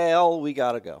now. Well, we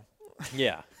got to go.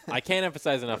 Yeah. I can't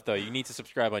emphasize enough, though. You need to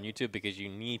subscribe on YouTube because you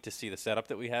need to see the setup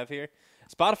that we have here.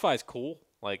 Spotify is cool.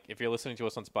 If you're listening to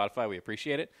us on Spotify, we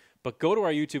appreciate it. But go to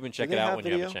our YouTube and check it out when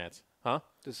you have a chance. Huh?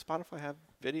 Does Spotify have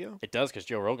video? It does because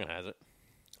Joe Rogan has it.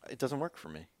 It doesn't work for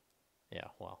me. Yeah,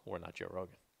 well, we're not Joe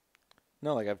Rogan.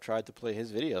 No, like I've tried to play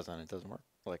his videos on it. It doesn't work.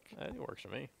 Like It works for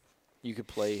me. you could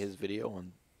play his video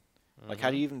on. Like Mhm.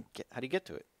 how do you get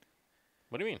to it?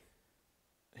 What do you mean?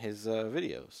 His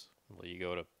videos. Well, you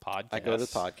go to podcasts. I go to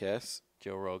podcasts,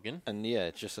 Joe Rogan. and yeah,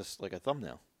 it's just like a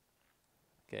thumbnail.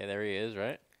 Okay, there he is,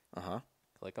 right? Uh-huh.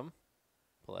 Click him.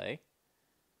 Play.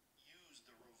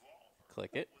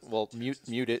 Click it. Well,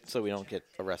 mute it so we don't get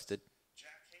arrested.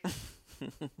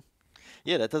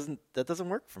 Yeah, that doesn't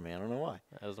work for me. I don't know why.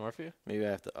 That doesn't work for you? Maybe I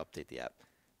have to update the app,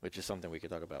 which is something we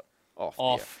could talk about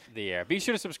off The air. Be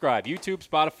sure to subscribe. YouTube,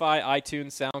 Spotify,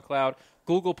 iTunes, SoundCloud,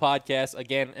 Google Podcasts.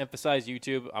 Again, emphasize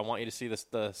YouTube. I want you to see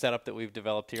the setup that we've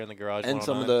developed here in the garage. and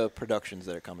some of 109. the productions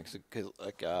that are coming. Because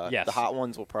Yes. the hot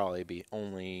ones will probably be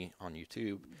only on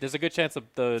YouTube. There's a good chance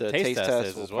that the taste test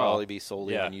is will as well. probably be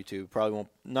solely Yeah. on YouTube. Probably won't.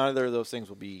 Neither of those things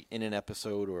will be in an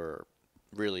episode or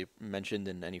really mentioned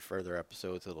in any further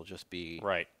episodes. It'll just be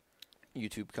Right.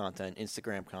 YouTube content,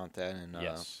 Instagram content, and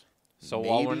Yes. So maybe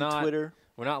while we're not Twitter.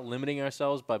 we're not limiting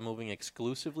ourselves by moving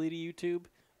exclusively to YouTube,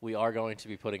 we are going to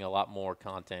be putting a lot more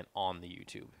content on the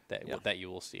YouTube that you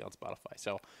will see on Spotify.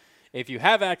 So if you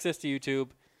have access to YouTube,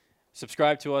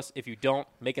 subscribe to us. If you don't,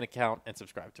 make an account and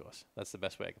subscribe to us. That's the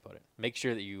best way I can put it. Make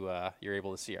sure that you're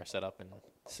able to see our setup and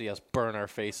see us burn our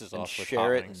faces And off with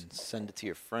share it wings. and send it to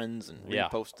your friends and Yeah.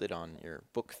 repost it on your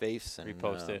book face and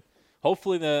Repost it.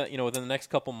 Hopefully, within the next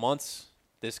couple months,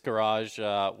 this garage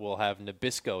will have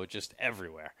Nabisco just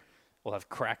everywhere. We'll have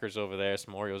crackers over there,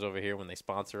 some Oreos over here when they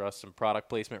sponsor us, some product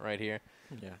placement right here.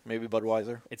 Yeah, maybe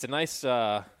Budweiser, It's a nice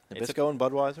Nabisco and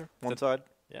Budweiser, one side,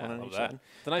 yeah, one I on love each that. side.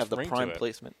 It's a nice Have the ring prime to it.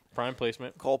 placement. Prime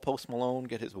placement. Call Post Malone,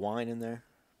 get his wine in there.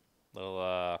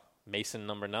 Little Mason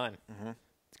number 9. Mhm.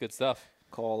 It's good stuff.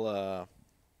 Call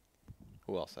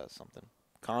who else has something?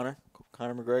 Conor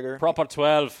McGregor. Proper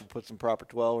 12. Put some Proper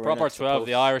 12. Right Proper next to 12,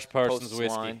 the Post's- Irish person's Post's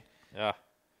whiskey. wine. Yeah.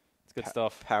 It's good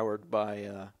stuff. Powered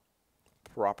by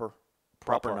Proper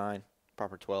 9,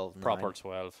 Proper 12, 9. Proper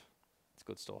 12. It's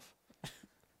good stuff.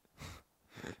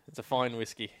 It's a fine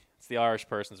whiskey. It's the Irish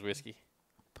person's whiskey.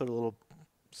 Put a little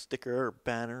sticker or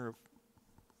banner of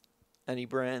any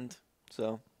brand.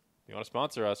 So You want to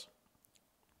sponsor us?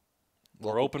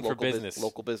 We're open for business.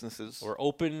 Local businesses. We're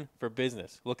open for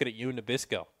business. Looking at you and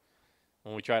Nabisco.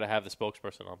 When we try to have the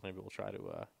spokesperson on, maybe we'll try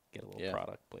to get a little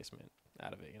product placement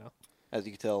out of it, As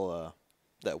you can tell,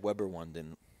 that Weber one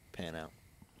didn't pan out.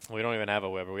 We don't even have a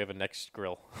Weber. We have a Next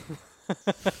Grill.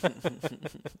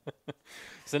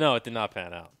 So, no, it did not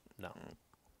pan out. No.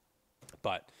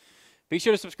 But be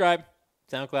sure to subscribe.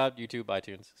 SoundCloud, YouTube,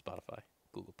 iTunes, Spotify,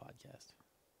 Google Podcast.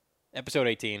 Episode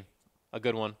 18. A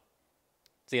good one.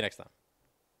 See you next time.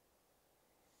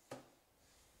 I'm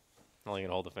only going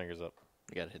to hold the fingers up.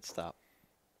 You got to hit stop.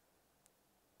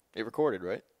 It recorded,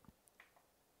 right?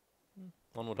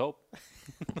 One would hope.